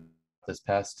unknown about this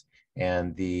pest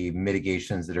and the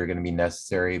mitigations that are going to be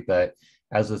necessary. But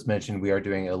as was mentioned, we are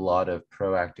doing a lot of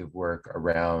proactive work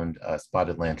around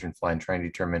spotted lanternfly and trying to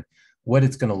determine what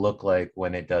it's going to look like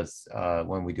when it does,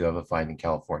 when we do have a find in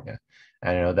California.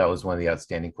 And I know that was one of the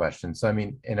outstanding questions. So, I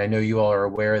mean, and I know you all are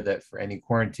aware that for any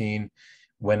quarantine,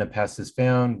 when a pest is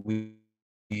found, we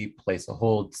place a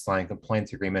hold, sign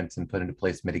compliance agreements, and put into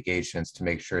place mitigations to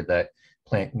make sure that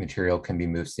plant material can be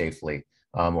moved safely,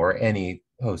 or any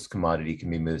host commodity can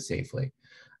be moved safely.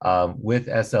 With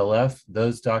SLF,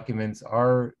 those documents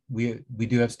are, we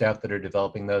do have staff that are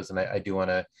developing those, and I do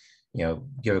want to, you know,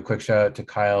 give a quick shout out to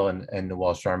Kyle and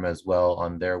Nawal Sharma as well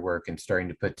on their work and starting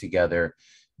to put together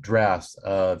drafts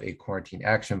of a quarantine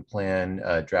action plan,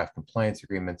 draft compliance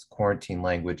agreements, quarantine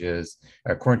language,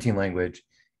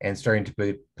 and starting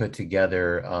to put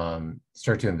together,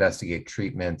 start to investigate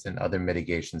treatments and other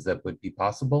mitigations that would be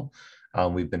possible.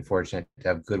 We've been fortunate to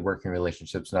have good working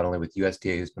relationships, not only with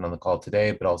USDA, who's been on the call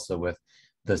today, but also with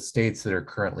the states that are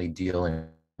currently dealing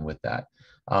with that.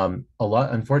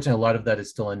 Unfortunately, a lot of that is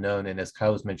still unknown. And as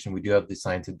Kyle was mentioned, we do have the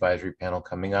science advisory panel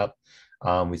coming up.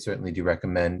 We certainly do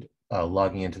recommend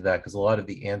logging into that, because a lot of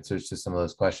the answers to some of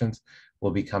those questions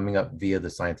will be coming up via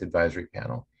the science advisory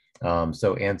panel.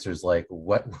 So answers like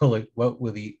what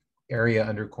will the area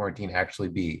under quarantine actually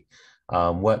be?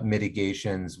 What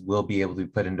mitigations will be able to be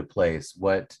put into place?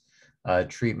 What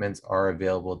treatments are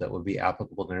available that would be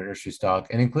applicable to nursery stock,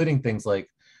 and including things like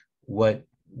what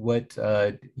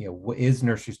is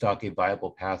nursery stock a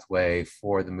viable pathway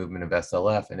for the movement of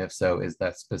SLF, and if so, is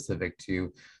that specific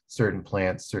to certain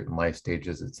plants, certain life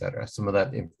stages, et cetera? Some of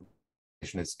that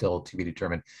information is still to be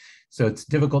determined. So it's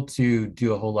difficult to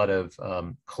do a whole lot of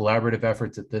collaborative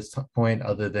efforts at this point,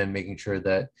 other than making sure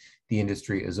that the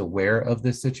industry is aware of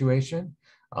this situation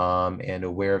and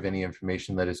aware of any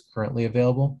information that is currently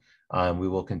available. We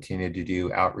will continue to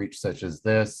do outreach such as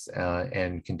this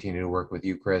and continue to work with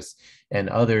you, Chris, and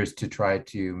others to try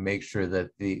to make sure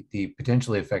that the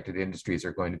potentially affected industries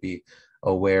are going to be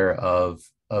aware of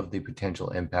the potential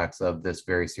impacts of this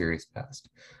very serious pest.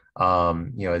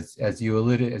 As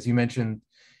you mentioned,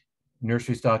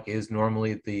 nursery stock is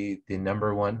normally the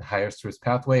number one highest risk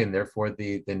pathway, and therefore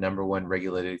the number one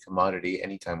regulated commodity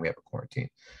anytime we have a quarantine.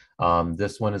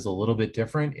 This one is a little bit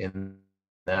different in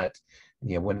that,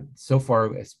 when so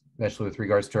far, especially with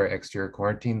regards to our exterior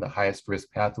quarantine, the highest risk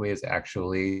pathway is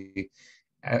actually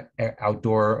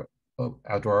outdoor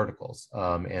articles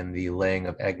and the laying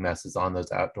of egg masses on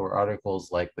those outdoor articles,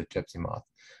 like with gypsy moth.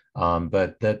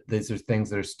 But these are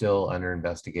things that are still under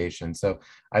investigation. So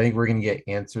I think we're going to get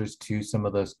answers to some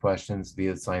of those questions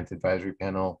via the science advisory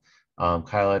panel.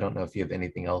 Kyle, I don't know if you have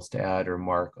anything else to add, or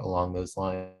Mark, along those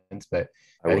lines, but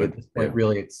I think at this point,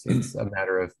 really, it's a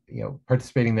matter of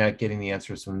participating in that, getting the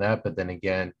answers from that, but then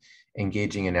again,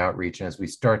 engaging in outreach. And as we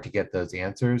start to get those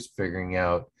answers, figuring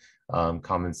out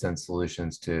common sense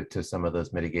solutions to some of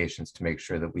those mitigations to make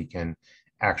sure that we can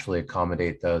actually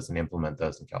accommodate those and implement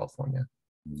those in California.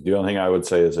 The only thing I would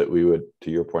say is that we would, to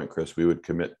your point, Chris, we would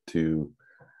commit to,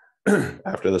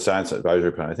 after the science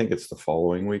advisory panel, I think it's the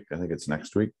following week, I think it's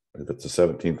next week, if it's the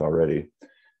 17th already,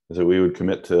 is that we would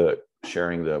commit to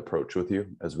sharing the approach with you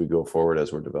as we go forward,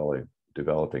 as we're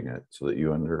developing it, so that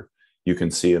you can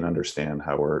see and understand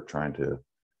how we're trying to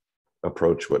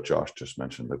approach what Josh just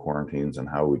mentioned, the quarantines, and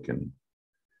how we can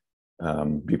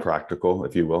be practical,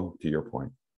 if you will, to your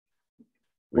point.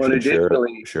 We should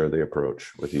share the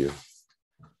approach with you.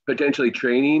 Potentially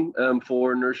training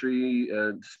for nursery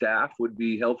staff would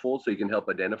be helpful, so you can help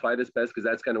identify this pest, because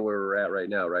that's kind of where we're at right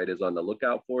now, right? Is on the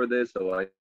lookout for this. So I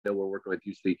know we're working with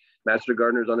UC Master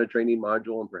Gardeners on a training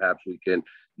module, and perhaps we can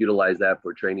utilize that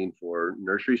for training for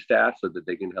nursery staff so that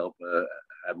they can help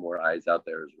have more eyes out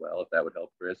there as well, if that would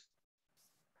help, Chris.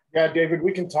 Yeah, David,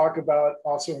 we can talk about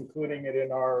also including it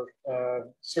in our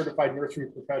certified nursery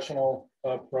professional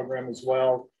program as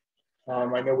well.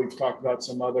 I know we've talked about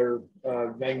some other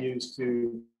venues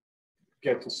to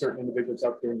get to certain individuals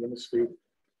out there in the industry.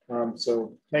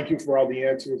 So thank you for all the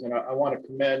answers. And I want to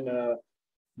commend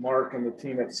Mark and the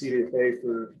team at CDFA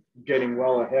for getting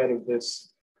well ahead of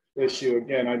this issue.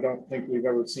 Again, I don't think we've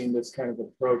ever seen this kind of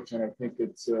approach, and I think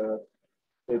it's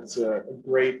a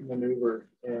great maneuver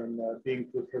in being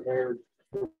prepared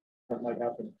for what might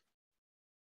happen.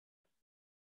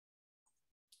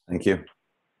 Thank you.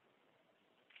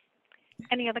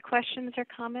 Any other questions or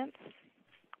comments?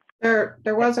 There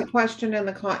was a question in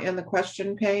the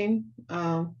question pane.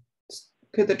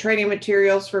 Could the training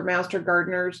materials for master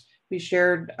gardeners be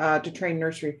shared to train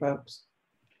nursery folks?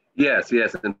 Yes.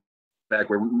 In fact,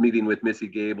 we're meeting with Missy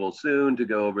Gable soon to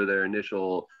go over their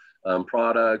initial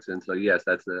products, and so yes,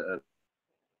 that's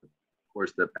of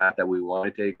course the path that we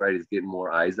want to take, right, is getting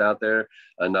more eyes out there,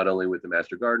 not only with the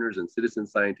master gardeners and citizen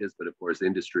scientists, but of course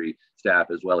industry staff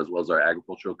as well as our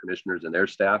agricultural commissioners and their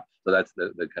staff. So that's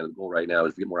the kind of goal right now,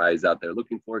 is to get more eyes out there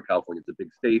looking for it. California's a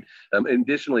big state.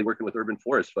 Additionally, working with urban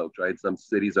forest folks, right? Some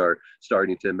cities are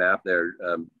starting to map their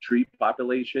tree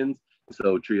populations.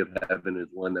 So Tree of Heaven is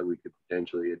one that we could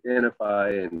potentially identify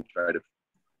and try to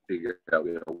figure out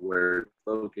where it's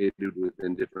located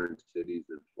within different cities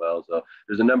as well. So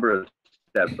there's a number of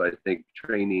steps. I think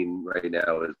training right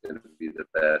now is going to be the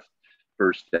best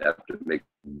first step to make.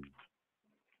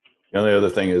 The only other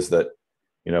thing is that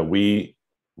we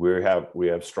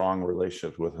have strong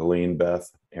relationships with Helene, Beth,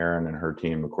 Aaron, and her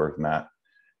team, of course, Matt,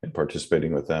 and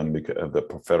participating with them because of the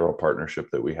federal partnership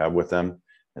that we have with them.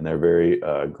 and they're very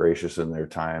gracious in their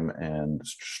time and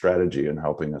strategy in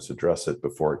helping us address it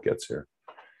before it gets here.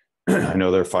 I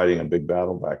know they're fighting a big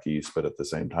battle back east, but at the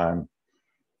same time,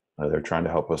 they're trying to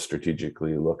help us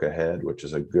strategically look ahead, which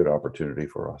is a good opportunity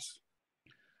for us.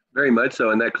 Very much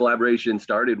so. And that collaboration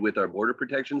started with our border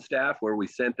protection staff, where we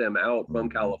sent them out from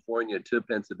California to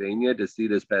Pennsylvania to see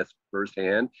this pest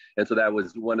firsthand. And so that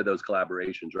was one of those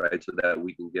collaborations, right? So that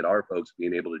we can get our folks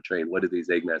being able to train, what do these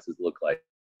egg masses look like,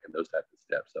 and those types of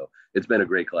steps. So it's been a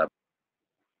great collaboration.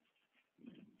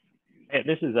 Hey,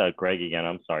 this is Greg again.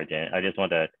 I'm sorry, Dan. I just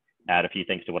wanted to add a few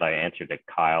things to what I answered to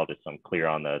Kyle, just so I'm clear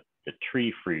on the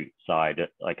tree fruit side,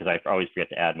 like, because I always forget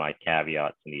to add my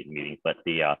caveats in these meetings. But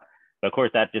but of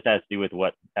course, that just has to do with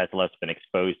what SLF's been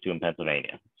exposed to in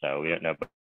Pennsylvania. So we don't know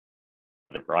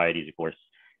the varieties, of course,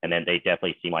 and then they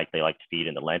definitely seem like they like to feed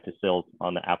in the lenticels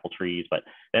on the apple trees. But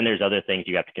then there's other things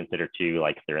you have to consider too,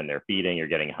 like if they're in there feeding, you're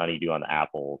getting honeydew on the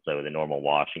apple. So the normal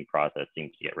washing process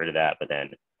seems to get rid of that. But then,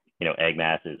 egg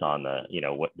masses on the,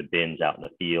 what the bins out in the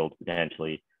field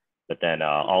potentially. But then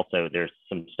also there's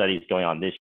some studies going on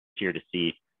this year to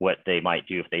see what they might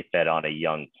do if they fed on a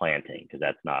young planting, because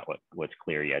that's not what's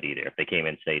clear yet either. If they came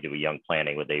in, say, to a young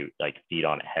planting, would they like feed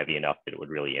on it heavy enough that it would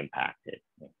really impact it?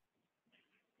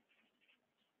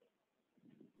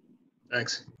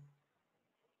 Thanks.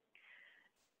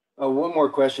 One more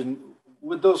question.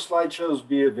 Would those slideshows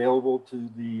be available to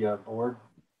the board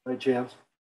by chance?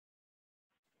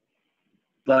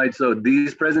 So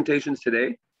these presentations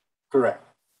today? Correct.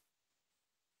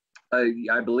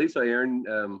 I believe so, Aaron.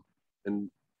 And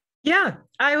yeah,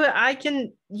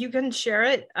 you can share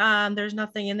it. There's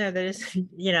nothing in there that is,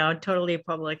 totally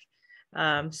public.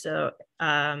 So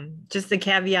just the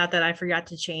caveat that I forgot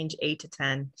to change 8 to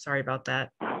 10. Sorry about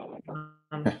that.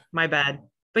 My bad.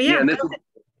 But yeah.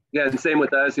 Yeah, and same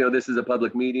with us. This is a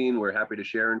public meeting. We're happy to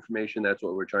share information. That's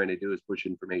what we're trying to do, is push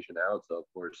information out. So of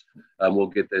course, we'll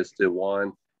get this to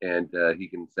Juan, and he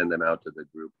can send them out to the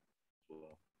group.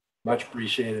 Much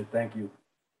appreciated. Thank you.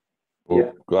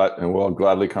 We'll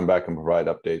gladly come back and provide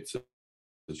updates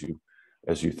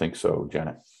as you think so,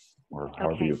 Janet, or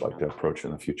however you'd like to approach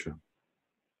in the future.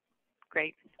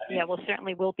 Great. Yeah,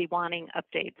 we'll be wanting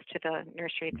updates to the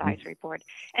Nursery Advisory Board.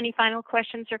 Any final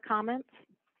questions or comments?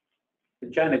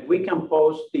 Janet, we can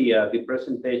post the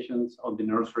presentations on the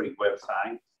nursery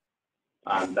website,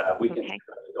 and we can share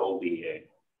with all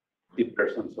the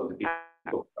persons or the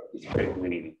people participating in the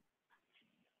meeting.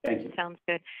 Thank you. Sounds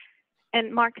good.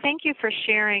 And Mark, thank you for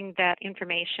sharing that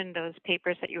information, those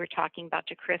papers that you were talking about,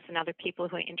 to Chris and other people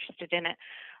who are interested in it.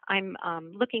 I'm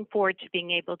looking forward to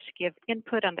being able to give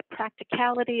input on the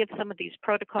practicality of some of these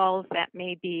protocols that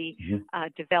may be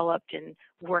developed and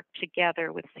work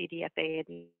together with CDFA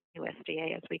and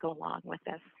USDA as we go along with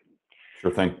this.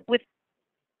 Sure thing. With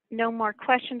no more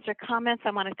questions or comments,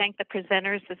 I want to thank the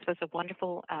presenters. This was a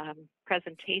wonderful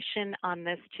presentation on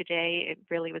this today. It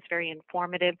really was very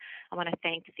informative. I want to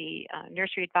thank the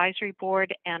Nursery Advisory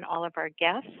Board and all of our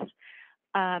guests.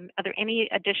 Are there any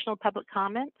additional public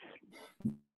comments?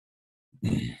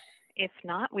 If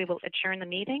not, we will adjourn the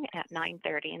meeting at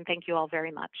 9:30, and thank you all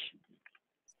very much.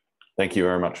 Thank you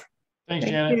very much. Thanks,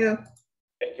 Janet. Thank you.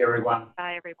 Thank you, everyone.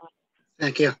 Bye, everyone.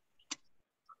 Thank you.